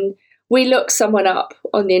often we look someone up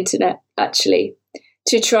on the internet, actually,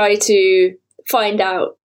 to try to find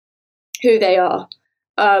out who they are.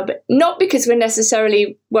 Not because we're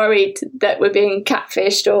necessarily worried that we're being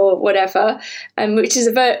catfished or whatever, which is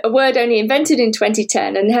a word only invented in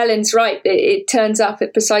 2010. And Helen's right, that it turns up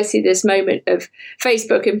at precisely this moment of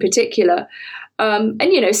Facebook in particular. And,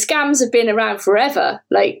 scams have been around forever,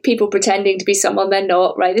 like people pretending to be someone they're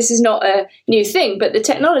not, right? This is not a new thing, but the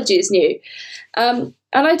technology is new. And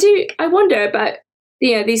I wonder about,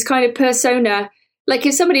 these kind of persona. Like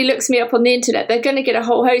if somebody looks me up on the internet, they're going to get a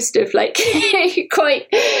whole host of like quite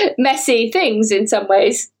messy things in some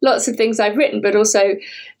ways. Lots of things I've written, but also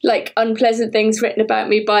like unpleasant things written about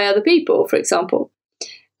me by other people, for example.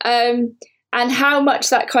 And how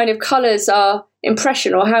much that kind of colours our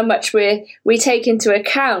impression, or how much we take into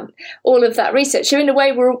account all of that research. So in a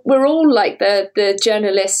way, we're all like the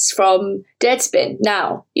journalists from Deadspin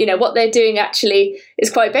now. What they're doing actually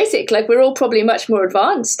is quite basic. Like we're all probably much more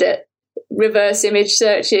advanced at reverse image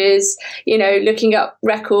searches, looking up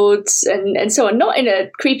records and so on, not in a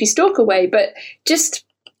creepy stalker way, but just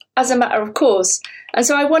as a matter of course. And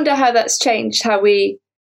so I wonder how that's changed how we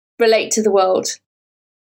relate to the world.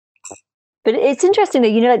 But it's interesting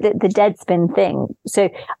that, the Deadspin thing. So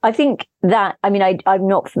I think that,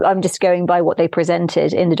 I'm just going by what they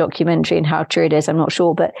presented in the documentary and how true it is. I'm not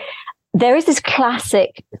sure, but there is this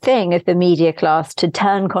classic thing of the media class to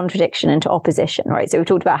turn contradiction into opposition, right? So we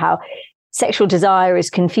talked about how sexual desire is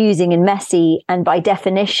confusing and messy, and by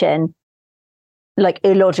definition, like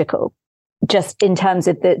illogical, just in terms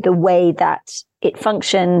of the way that it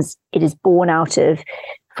functions. It is born out of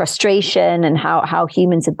frustration, and how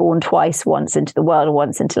humans are born twice, once into the world and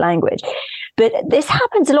once into language. But this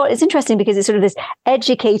happens a lot. It's interesting because it's sort of this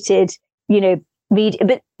educated, media.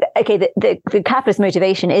 But okay, the capitalist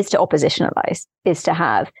motivation is to oppositionalize, is to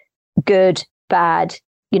have good, bad,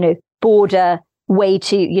 border, way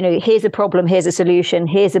to, here's a problem, here's a solution,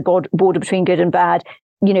 here's a border between good and bad,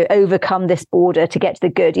 overcome this border to get to the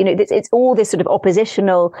good. It's all this sort of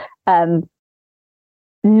oppositional,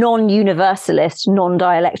 non-universalist,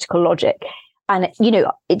 non-dialectical logic. And,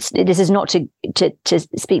 this is not to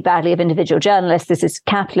speak badly of individual journalists. This is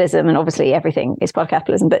capitalism, and obviously everything is part of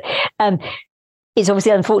capitalism. But it's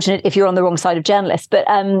obviously unfortunate if you're on the wrong side of journalists. But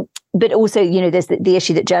also, there's the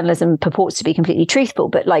issue that journalism purports to be completely truthful.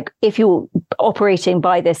 But like, if you're operating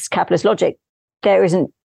by this capitalist logic, there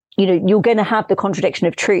isn't, you're going to have the contradiction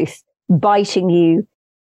of truth biting you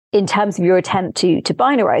in terms of your attempt to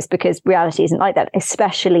binarize, because reality isn't like that,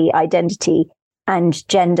 especially identity and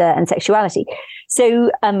gender and sexuality.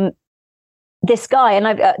 So this guy,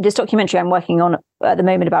 and this documentary I'm working on at the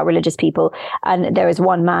moment about religious people, and there is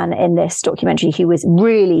one man in this documentary who was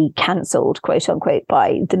really cancelled, quote unquote,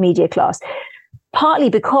 by the media class, partly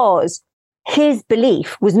because his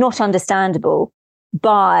belief was not understandable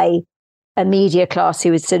by a media class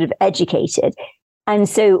who was sort of educated. And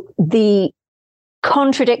so the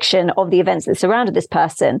contradiction of the events that surrounded this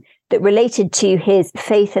person that related to his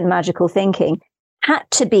faith and magical thinking had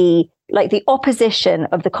to be like the opposition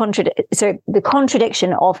of the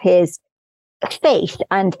contradiction of his faith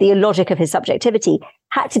and the logic of his subjectivity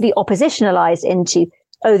had to be oppositionalized into,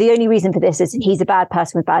 oh, the only reason for this is he's a bad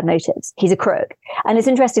person with bad motives. He's a crook. And it's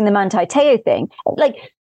interesting, the Manti Te'o thing, like,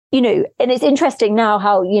 you know, and it's interesting now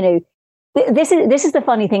how, you know, this is the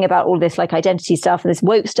funny thing about all this like identity stuff and this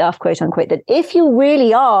woke stuff, quote unquote, that if you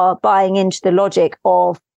really are buying into the logic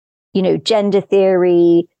of, you know, gender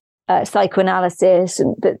theory, psychoanalysis,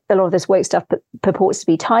 and that a lot of this woke stuff purports to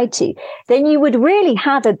be tied to, then you would really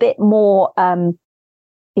have a bit more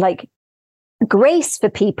like grace for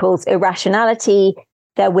people's irrationality,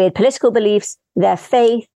 their weird political beliefs, their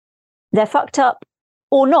faith, they're fucked up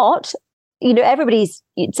or not. You know, everybody's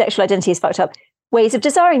sexual identity is fucked up. Ways of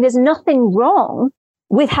desiring. There's nothing wrong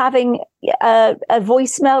with having a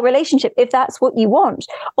voicemail relationship if that's what you want.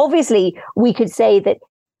 Obviously, we could say that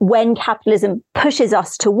when capitalism pushes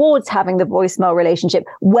us towards having the voicemail relationship,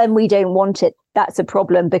 when we don't want it, that's a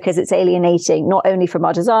problem because it's alienating not only from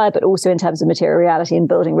our desire, but also in terms of material reality and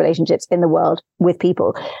building relationships in the world with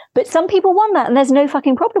people. But some people want that, and there's no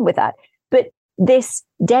fucking problem with that. But this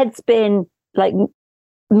Deadspin, like,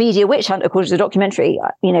 media witch hunt, according to the documentary,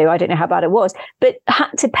 you know, I don't know how bad it was, but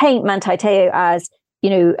had to paint Manti Te'o as, you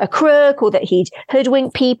know, a crook or that he'd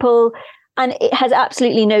hoodwink people. And it has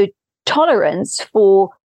absolutely no tolerance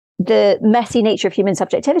for the messy nature of human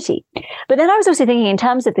subjectivity. But then I was also thinking in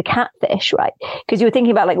terms of the catfish, right? Because you were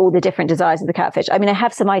thinking about like all the different desires of the catfish. I mean, I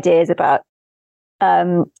have some ideas about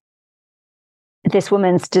this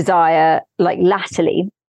woman's desire, like latterly,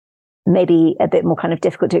 maybe a bit more kind of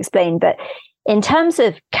difficult to explain, but in terms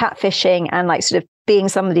of catfishing and like sort of being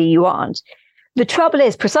somebody you aren't, the trouble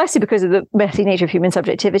is precisely because of the messy nature of human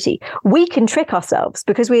subjectivity, we can trick ourselves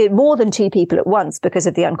because we're more than two people at once because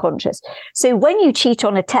of the unconscious. So when you cheat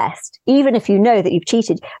on a test, even if you know that you've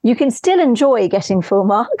cheated, you can still enjoy getting full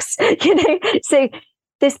marks, you know? So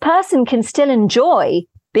this person can still enjoy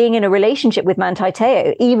being in a relationship with Manti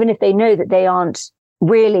Te'o, even if they know that they aren't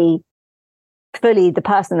really fully the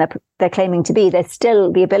person they're claiming to be. There's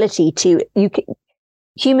still the ability to,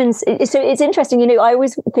 humans. So it's interesting, you know, I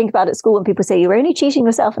always think about at school when people say you're only cheating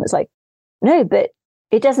yourself, and it's like, no, but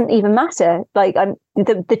it doesn't even matter. Like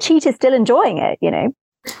the cheat is still enjoying it, you know.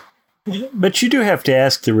 But you do have to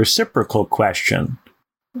ask the reciprocal question.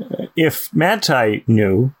 If Manti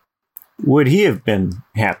knew, would he have been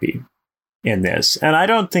happy in this? And I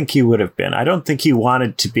don't think he would have been. I don't think he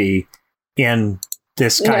wanted to be in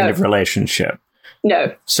this kind of relationship.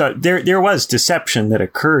 No. So there was deception that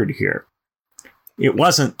occurred here. It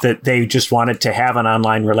wasn't that they just wanted to have an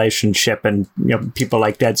online relationship and, you know, people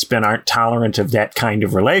like Deadspin aren't tolerant of that kind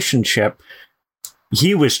of relationship.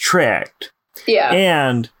 He was tricked. Yeah.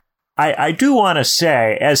 And I do want to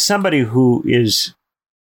say, as somebody who is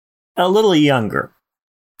a little younger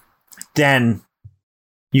than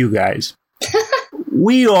you guys,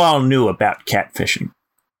 we all knew about catfishing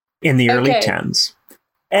in the early 10s.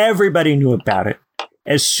 Everybody knew about it.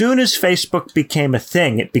 As soon as Facebook became a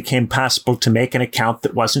thing, it became possible to make an account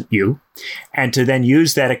that wasn't you and to then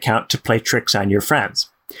use that account to play tricks on your friends.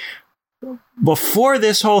 Before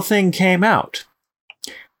this whole thing came out,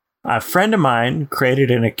 a friend of mine created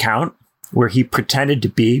an account where he pretended to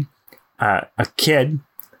be a kid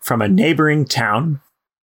from a neighboring town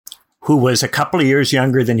who was a couple of years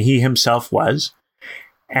younger than he himself was.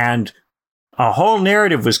 And a whole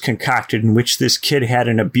narrative was concocted in which this kid had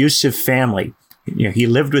an abusive family. You know, he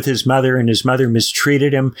lived with his mother and his mother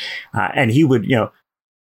mistreated him. And he would, you know,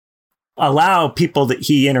 allow people that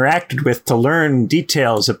he interacted with to learn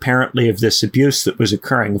details, apparently, of this abuse that was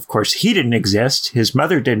occurring. Of course, he didn't exist. His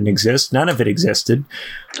mother didn't exist. None of it existed.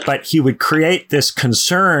 But he would create this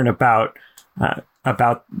concern about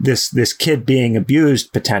this kid being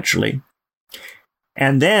abused potentially.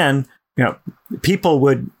 And then, you know, people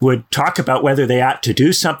would talk about whether they ought to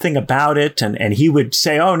do something about it. And he would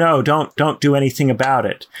say, oh, no, don't do anything about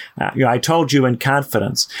it. You know, I told you in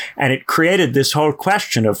confidence. And it created this whole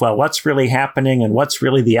question of, well, what's really happening and what's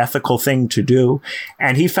really the ethical thing to do?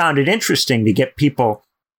 And he found it interesting to get people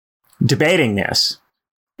debating this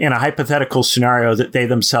in a hypothetical scenario that they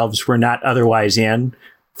themselves were not otherwise in,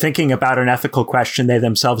 thinking about an ethical question they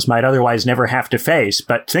themselves might otherwise never have to face,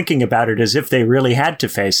 but thinking about it as if they really had to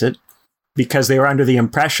face it, because they were under the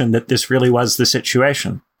impression that this really was the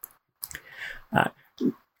situation.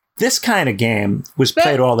 This kind of game was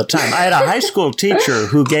played all the time. I had a high school teacher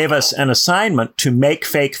who gave us an assignment to make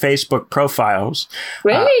fake Facebook profiles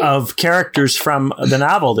of characters from the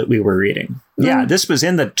novel that we were reading. Yeah, this was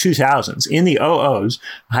in the 2000s. In the 00s,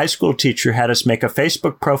 a high school teacher had us make a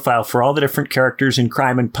Facebook profile for all the different characters in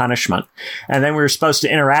Crime and Punishment. And then we were supposed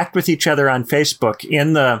to interact with each other on Facebook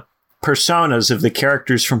in the personas of the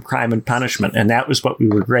characters from Crime and Punishment, and that was what we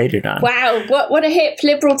were graded on. Wow, what a hip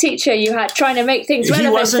liberal teacher you had, trying to make things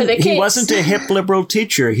relevant for the kids. He wasn't a hip liberal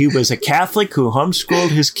teacher. He was a Catholic who homeschooled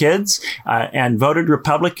his kids and voted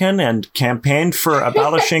Republican and campaigned for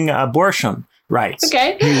abolishing abortion rights.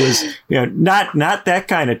 Okay. He was not that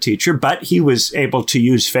kind of teacher, but he was able to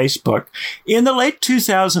use Facebook. In the late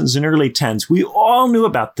 2000s and early 10s, we all knew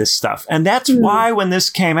about this stuff. And that's why when this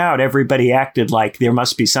came out, everybody acted like there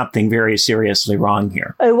must be something very seriously wrong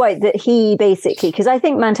here. Oh, right. That he basically, because I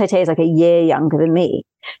think Manti Te'o is like a year younger than me.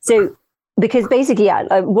 So, because basically,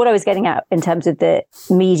 what I was getting at in terms of the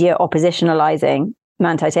media oppositionalizing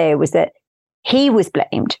Manti Te'o was that he was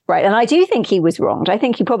blamed, right? And I do think he was wronged. I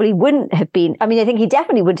think he probably wouldn't have been. I mean, I think he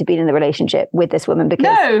definitely wouldn't have been in the relationship with this woman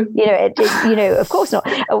because, of course not.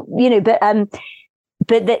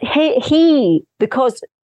 But that he because.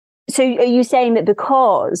 So, are you saying that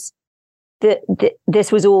because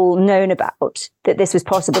this was all known about, that this was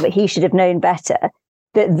possible, that he should have known better,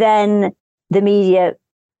 that then the media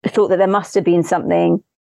thought that there must have been something,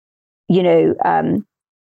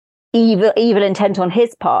 evil intent on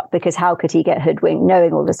his part, because how could he get hoodwinked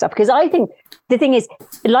knowing all this stuff? Because I think the thing is,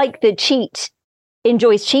 like the cheat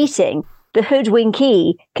enjoys cheating, the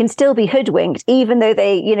hoodwinkee can still be hoodwinked, even though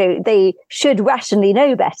they should rationally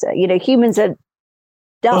know better. Humans are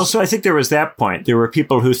dumb. Well, so I think there was that point. There were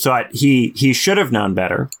people who thought he should have known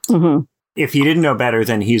better. Mm-hmm. If he didn't know better,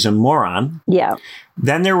 then he's a moron. Yeah.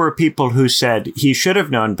 Then there were people who said he should have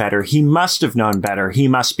known better. He must have known better. He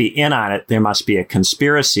must be in on it. There must be a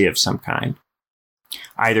conspiracy of some kind.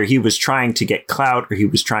 Either he was trying to get clout or he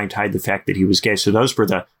was trying to hide the fact that he was gay. So those were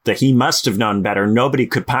the he must have known better. Nobody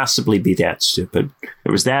could possibly be that stupid.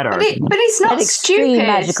 It was that argument. But he's not stupid.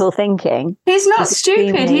 Magical thinking. He's not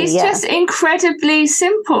stupid. He's just incredibly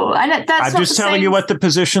simple. And that's I'm just telling you what the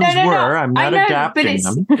positions were. I'm not adapting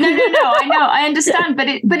them. No. I know. I understand. But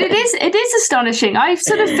it is astonishing. I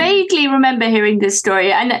sort of vaguely remember hearing this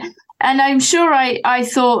story, and I'm sure I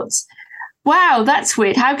thought, wow, that's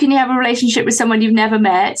weird. How can you have a relationship with someone you've never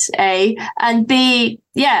met, A, and B,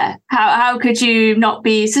 how could you not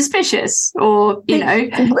be suspicious? Or,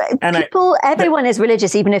 everyone is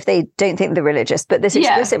religious, even if they don't think they're religious, but this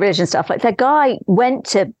explicit religion stuff, like that guy went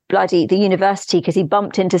to bloody the university because he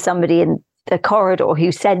bumped into somebody in the corridor who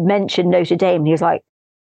mentioned Notre Dame, and he was like,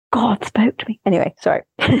 God spoke to me. Anyway, sorry.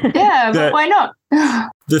 Yeah, but why not?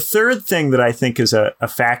 The third thing that I think is a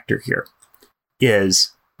factor here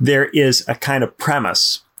is there is a kind of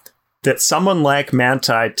premise that someone like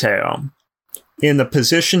Manti Te'o, in the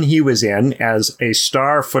position he was in as a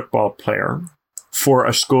star football player for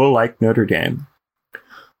a school like Notre Dame,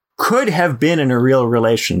 could have been in a real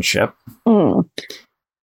relationship. Mm.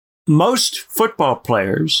 Most football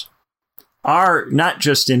players are not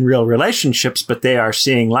just in real relationships, but they are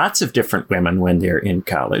seeing lots of different women when they're in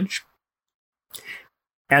college.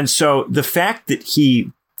 And so the fact that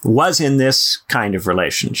he was in this kind of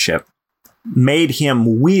relationship made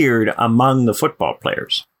him weird among the football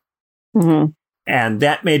players. Mm-hmm. And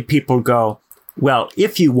that made people go, well,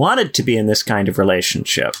 if he wanted to be in this kind of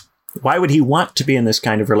relationship, why would he want to be in this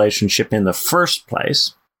kind of relationship in the first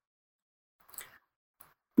place?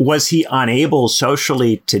 Was he unable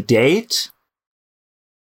socially to date?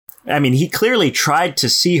 I mean, he clearly tried to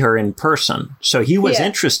see her in person, so he was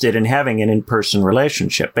interested in having an in-person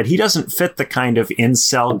relationship, but he doesn't fit the kind of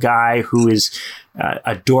incel guy who is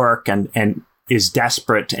a dork and is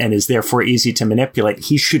desperate and is therefore easy to manipulate.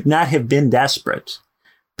 He should not have been desperate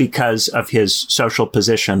because of his social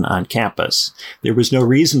position on campus. There was no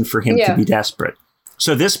reason for him to be desperate.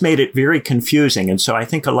 So this made it very confusing. And so I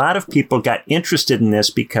think a lot of people got interested in this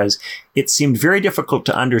because it seemed very difficult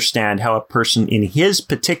to understand how a person in his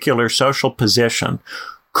particular social position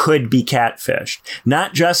could be catfished.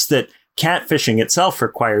 Not just that catfishing itself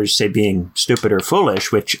requires, say, being stupid or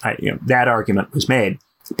foolish, which that argument was made,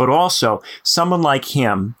 but also someone like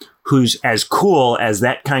him who's as cool as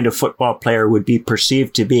that kind of football player would be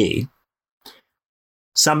perceived to be.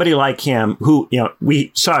 Somebody like him who,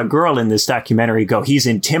 we saw a girl in this documentary go, he's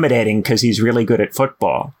intimidating because he's really good at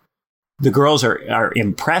football. The girls are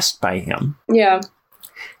impressed by him. Yeah.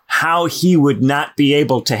 How he would not be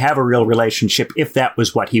able to have a real relationship if that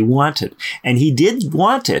was what he wanted. And he did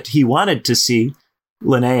want it. He wanted to see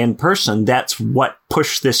Lene in person. That's what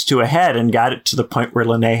pushed this to a head and got it to the point where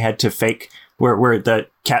Lene had to where the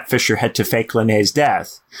catfisher had to fake Lene's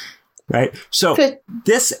death. Right. So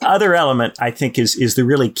this other element, I think, is the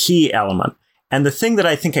really key element. And the thing that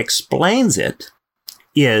I think explains it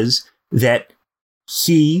is that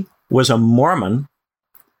he was a Mormon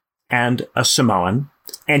and a Samoan,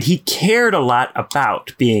 and he cared a lot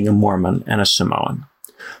about being a Mormon and a Samoan.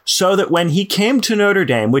 So that when he came to Notre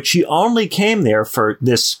Dame, which he only came there for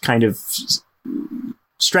this kind of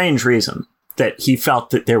strange reason, that he felt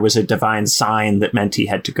that there was a divine sign that meant he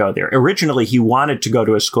had to go there. Originally, he wanted to go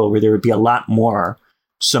to a school where there would be a lot more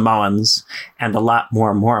Samoans and a lot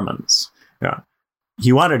more Mormons.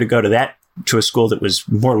 He wanted to go to a school that was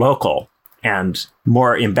more local and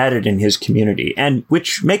more embedded in his community, and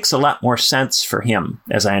which makes a lot more sense for him,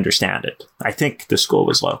 as I understand it. I think the school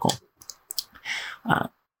was local.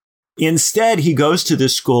 Instead, he goes to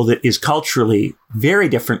this school that is culturally very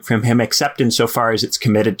different from him, except insofar as it's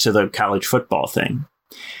committed to the college football thing.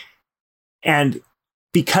 And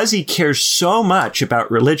because he cares so much about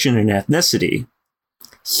religion and ethnicity,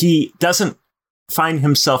 he doesn't find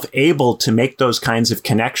himself able to make those kinds of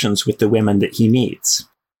connections with the women that he meets.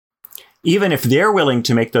 Even if they're willing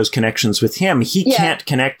to make those connections with him, he can't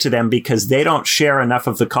connect to them because they don't share enough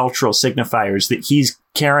of the cultural signifiers that he's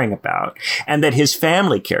caring about and that his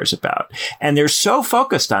family cares about. And they're so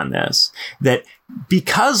focused on this that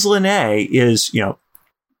because Lene is,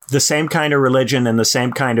 the same kind of religion and the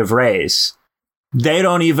same kind of race, they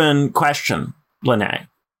don't even question Lene.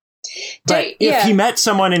 But if he met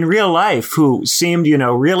someone in real life who seemed,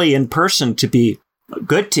 really in person to be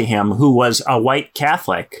good to him, who was a white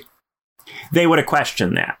Catholic, they would have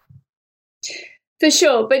questioned that. For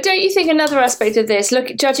sure. But don't you think another aspect of this,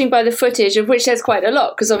 judging by the footage, of which there's quite a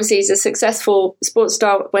lot, because obviously he's a successful sports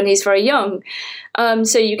star when he's very young,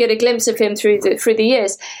 so you get a glimpse of him through the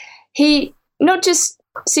years. He not just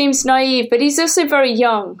seems naive, but he's also very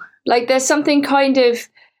young. Like there's something kind of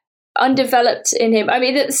undeveloped in him. I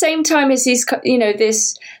mean, at the same time as he's,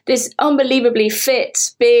 this unbelievably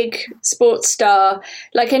fit, big sports star,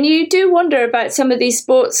 and you do wonder about some of these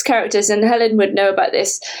sports characters, and Helen would know about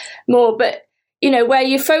this more, but, where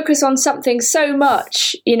you focus on something so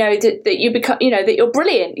much, that you become, that you're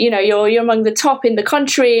brilliant, you're among the top in the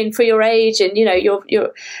country and for your age, and,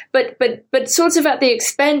 but sort of at the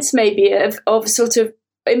expense maybe of sort of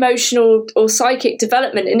emotional or psychic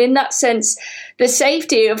development. And in that sense, the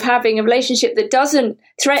safety of having a relationship that doesn't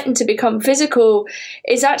threaten to become physical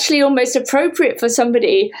is actually almost appropriate for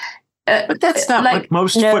somebody. But that's not what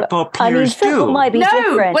most football players do. Might be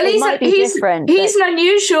different. Well, he's an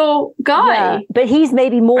unusual guy. Yeah, but he's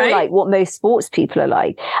maybe more like what most sports people are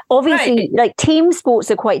like. Obviously, like team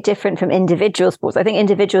sports are quite different from individual sports. I think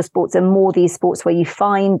individual sports are more these sports where you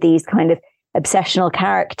find these kind of obsessional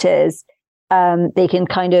characters. They can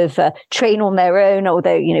kind of train on their own,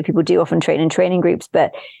 although, people do often train in training groups.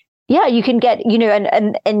 But yeah, you can get,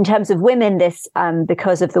 and in terms of women, this,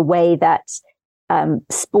 because of the way that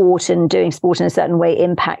sport and doing sport in a certain way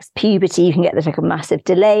impacts puberty, you can get like a massive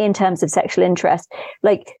delay in terms of sexual interest.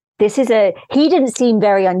 Like he didn't seem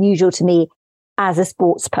very unusual to me as a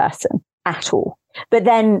sports person at all. But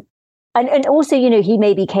then, and also, he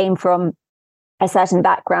maybe came from a certain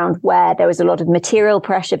background where there was a lot of material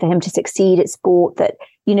pressure for him to succeed at sport that,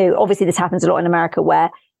 obviously this happens a lot in America where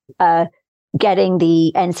getting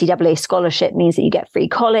the NCAA scholarship means that you get free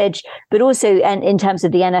college, but also in terms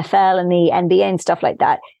of the NFL and the NBA and stuff like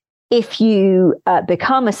that, if you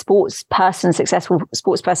become a sports person, successful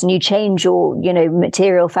sports person, you change your,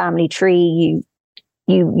 material family tree,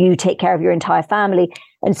 you take care of your entire family.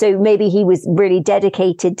 And so maybe he was really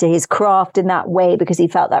dedicated to his craft in that way because he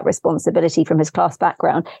felt that responsibility from his class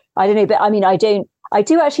background. I don't know, but I mean, I do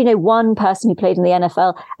actually know one person who played in the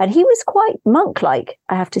NFL and he was quite monk-like,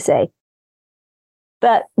 I have to say.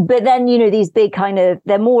 But then, these big kind of,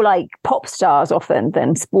 they're more like pop stars often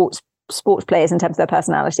than sports players in terms of their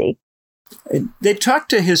personality. They talked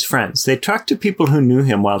to his friends. They talked to people who knew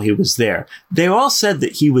him while he was there. They all said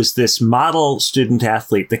that he was this model student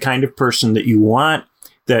athlete, the kind of person that you want,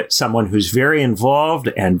 that someone who's very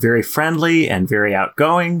involved and very friendly and very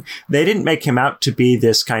outgoing. They didn't make him out to be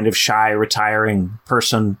this kind of shy, retiring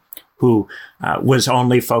person who was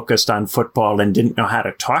only focused on football and didn't know how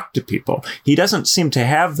to talk to people. He doesn't seem to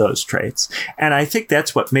have those traits. And I think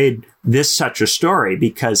that's what made this such a story,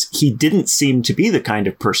 because he didn't seem to be the kind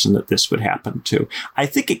of person that this would happen to. I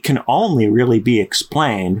think it can only really be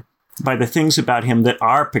explained by the things about him that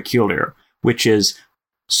are peculiar, which is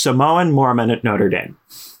Samoan Mormon at Notre Dame.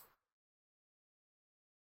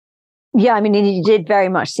 Yeah, I mean, he did very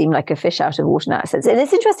much seem like a fish out of water in that sense. And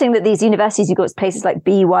it's interesting that these universities, you've got places like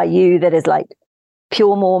BYU that is like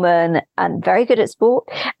pure Mormon and very good at sport,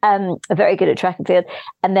 very good at track and field.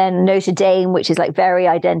 And then Notre Dame, which is like very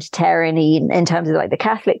identitarian in terms of like the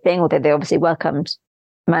Catholic thing, although they obviously welcomed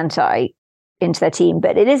Manti into their team.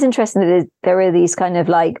 But it is interesting that there are these kind of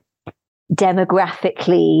like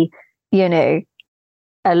demographically,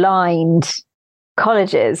 aligned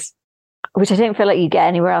colleges, which I don't feel like you get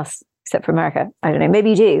anywhere else except for America. I don't know.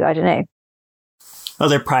 Maybe you do. I don't know. Well,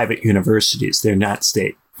 they're private universities. They're not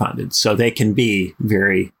state funded, so they can be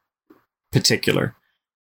very particular.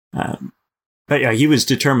 But yeah, he was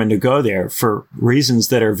determined to go there for reasons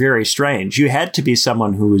that are very strange. You had to be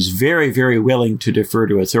someone who was very, very willing to defer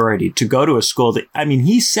to authority to go to a school that, I mean,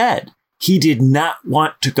 he said he did not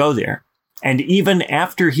want to go there. And even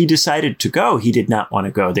after he decided to go, he did not want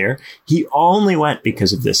to go there. He only went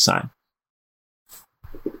because of this sign.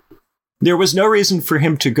 There was no reason for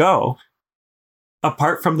him to go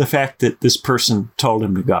apart from the fact that this person told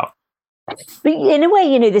him to go. But in a way,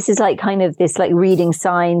 you know, this is like kind of this like reading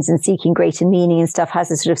signs and seeking greater meaning and stuff has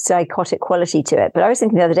a sort of psychotic quality to it. But I was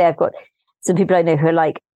thinking the other day, I've got some people I know who are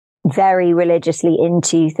like very religiously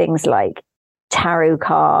into things like tarot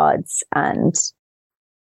cards and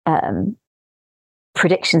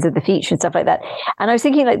predictions of the future and stuff like that. And I was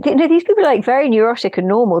thinking, like, you know, these people are like very neurotic and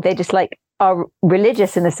normal. They just like are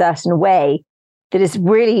religious in a certain way that is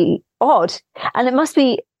really odd. And it must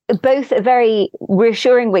be both a very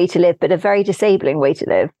reassuring way to live, but a very disabling way to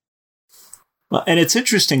live. Well, and it's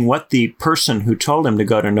interesting what the person who told him to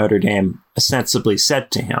go to Notre Dame ostensibly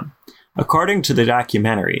said to him. According to the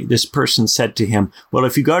documentary, this person said to him, well,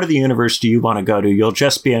 if you go to the university you want to go to, you'll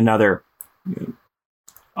just be another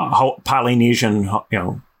Polynesian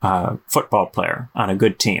football player on a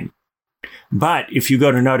good team. But if you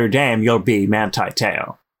go to Notre Dame, you'll be Manti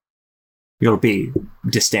Te'o. You'll be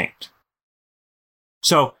distinct.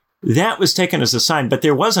 So that was taken as a sign, but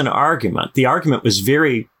there was an argument. The argument was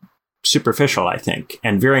very superficial, I think,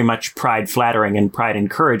 and very much pride flattering and pride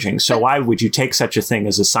encouraging. So why would you take such a thing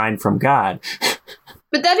as a sign from God?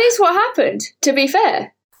 But that is what happened, to be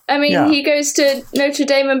fair. I mean, He goes to Notre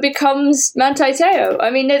Dame and becomes Manti Te'o.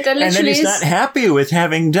 I mean, that literally and then he's not happy with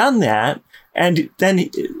having done that. And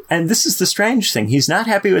this is the strange thing. He's not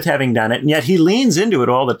happy with having done it, and yet he leans into it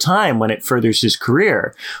all the time when it furthers his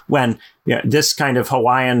career. When this kind of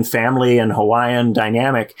Hawaiian family and Hawaiian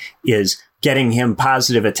dynamic is getting him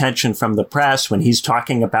positive attention from the press, when he's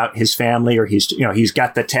talking about his family, or he's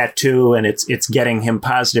got the tattoo and it's getting him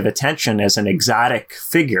positive attention as an exotic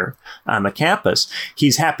figure on the campus,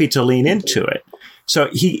 he's happy to lean into it. So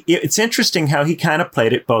it's interesting how he kind of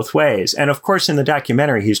played it both ways. And of course, in the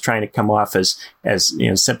documentary, he's trying to come off as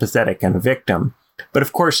sympathetic and a victim. But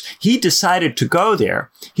of course, he decided to go there.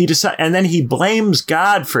 And then he blames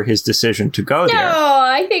God for his decision to go there. No,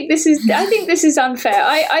 I think this is unfair.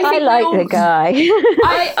 I like the guy.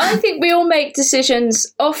 I think we all make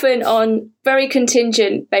decisions often on very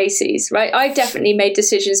contingent bases, right? I've definitely made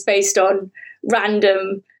decisions based on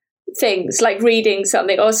random things, like reading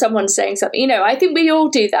something or someone saying something. I think we all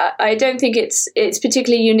do that. I don't think it's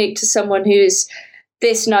particularly unique to someone who's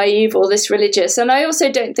this naive or this religious. And I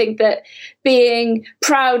also don't think that being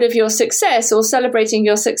proud of your success or celebrating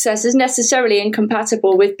your success is necessarily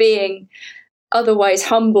incompatible with being otherwise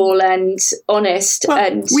humble and honest. Well,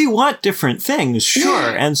 and we want different things,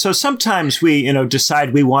 sure. And so sometimes we,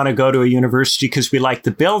 decide we want to go to a university because we like the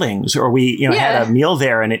buildings, or we, had a meal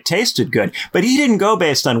there and it tasted good. But he didn't go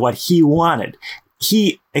based on what he wanted.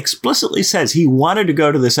 He explicitly says he wanted to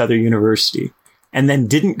go to this other university, and then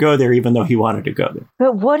didn't go there even though he wanted to go there.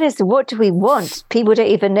 But what do we want? People don't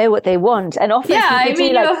even know what they want. And often I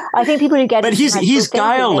think people who get... But he's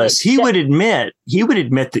guileless. He would admit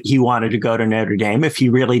that he wanted to go to Notre Dame if he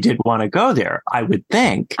really did want to go there, I would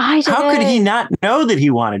think. How could he not know that he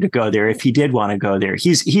wanted to go there if he did want to go there?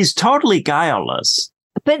 He's totally guileless.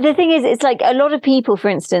 But the thing is, it's like a lot of people, for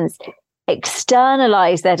instance,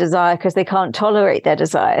 externalize their desire because they can't tolerate their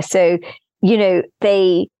desire. So,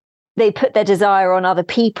 they put their desire on other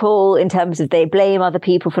people in terms of they blame other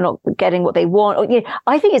people for not getting what they want.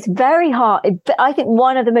 I think it's very hard. I think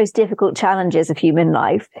one of the most difficult challenges of human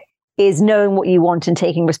life is knowing what you want and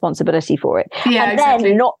taking responsibility for it. Yeah, and exactly.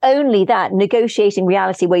 Then not only that, negotiating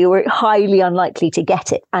reality where you're highly unlikely to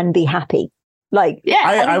get it and be happy.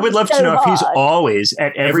 I would love to know if he's always,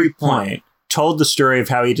 at every point, told the story of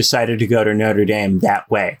how he decided to go to Notre Dame that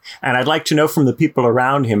way. And I'd like to know from the people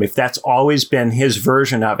around him if that's always been his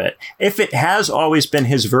version of it. If it has always been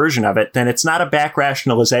his version of it, then it's not a back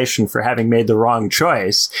rationalization for having made the wrong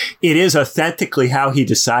choice. It is authentically how he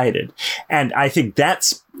decided. And I think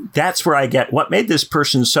that's where I get what made this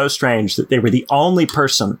person so strange, that they were the only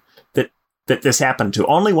person that this happened to.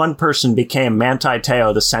 Only one person became Manti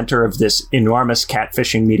Te'o, the center of this enormous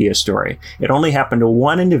catfishing media story. It only happened to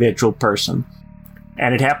one individual person.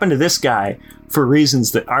 And it happened to this guy for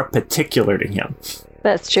reasons that are particular to him.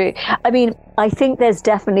 That's true. I mean, I think there's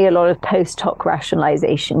definitely a lot of post hoc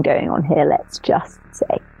rationalization going on here, let's just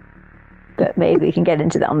say. But maybe we can get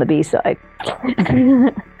into that on the B side.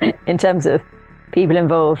 In terms of people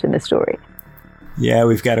involved in the story. Yeah,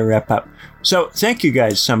 we've got to wrap up. So thank you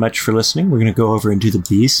guys so much for listening. We're going to go over and do the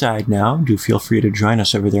B-side now. Do feel free to join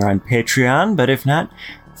us over there on Patreon. But if not,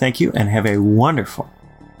 thank you and have a wonderful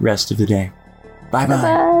rest of the day.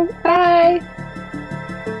 Bye-bye. Bye. Bye.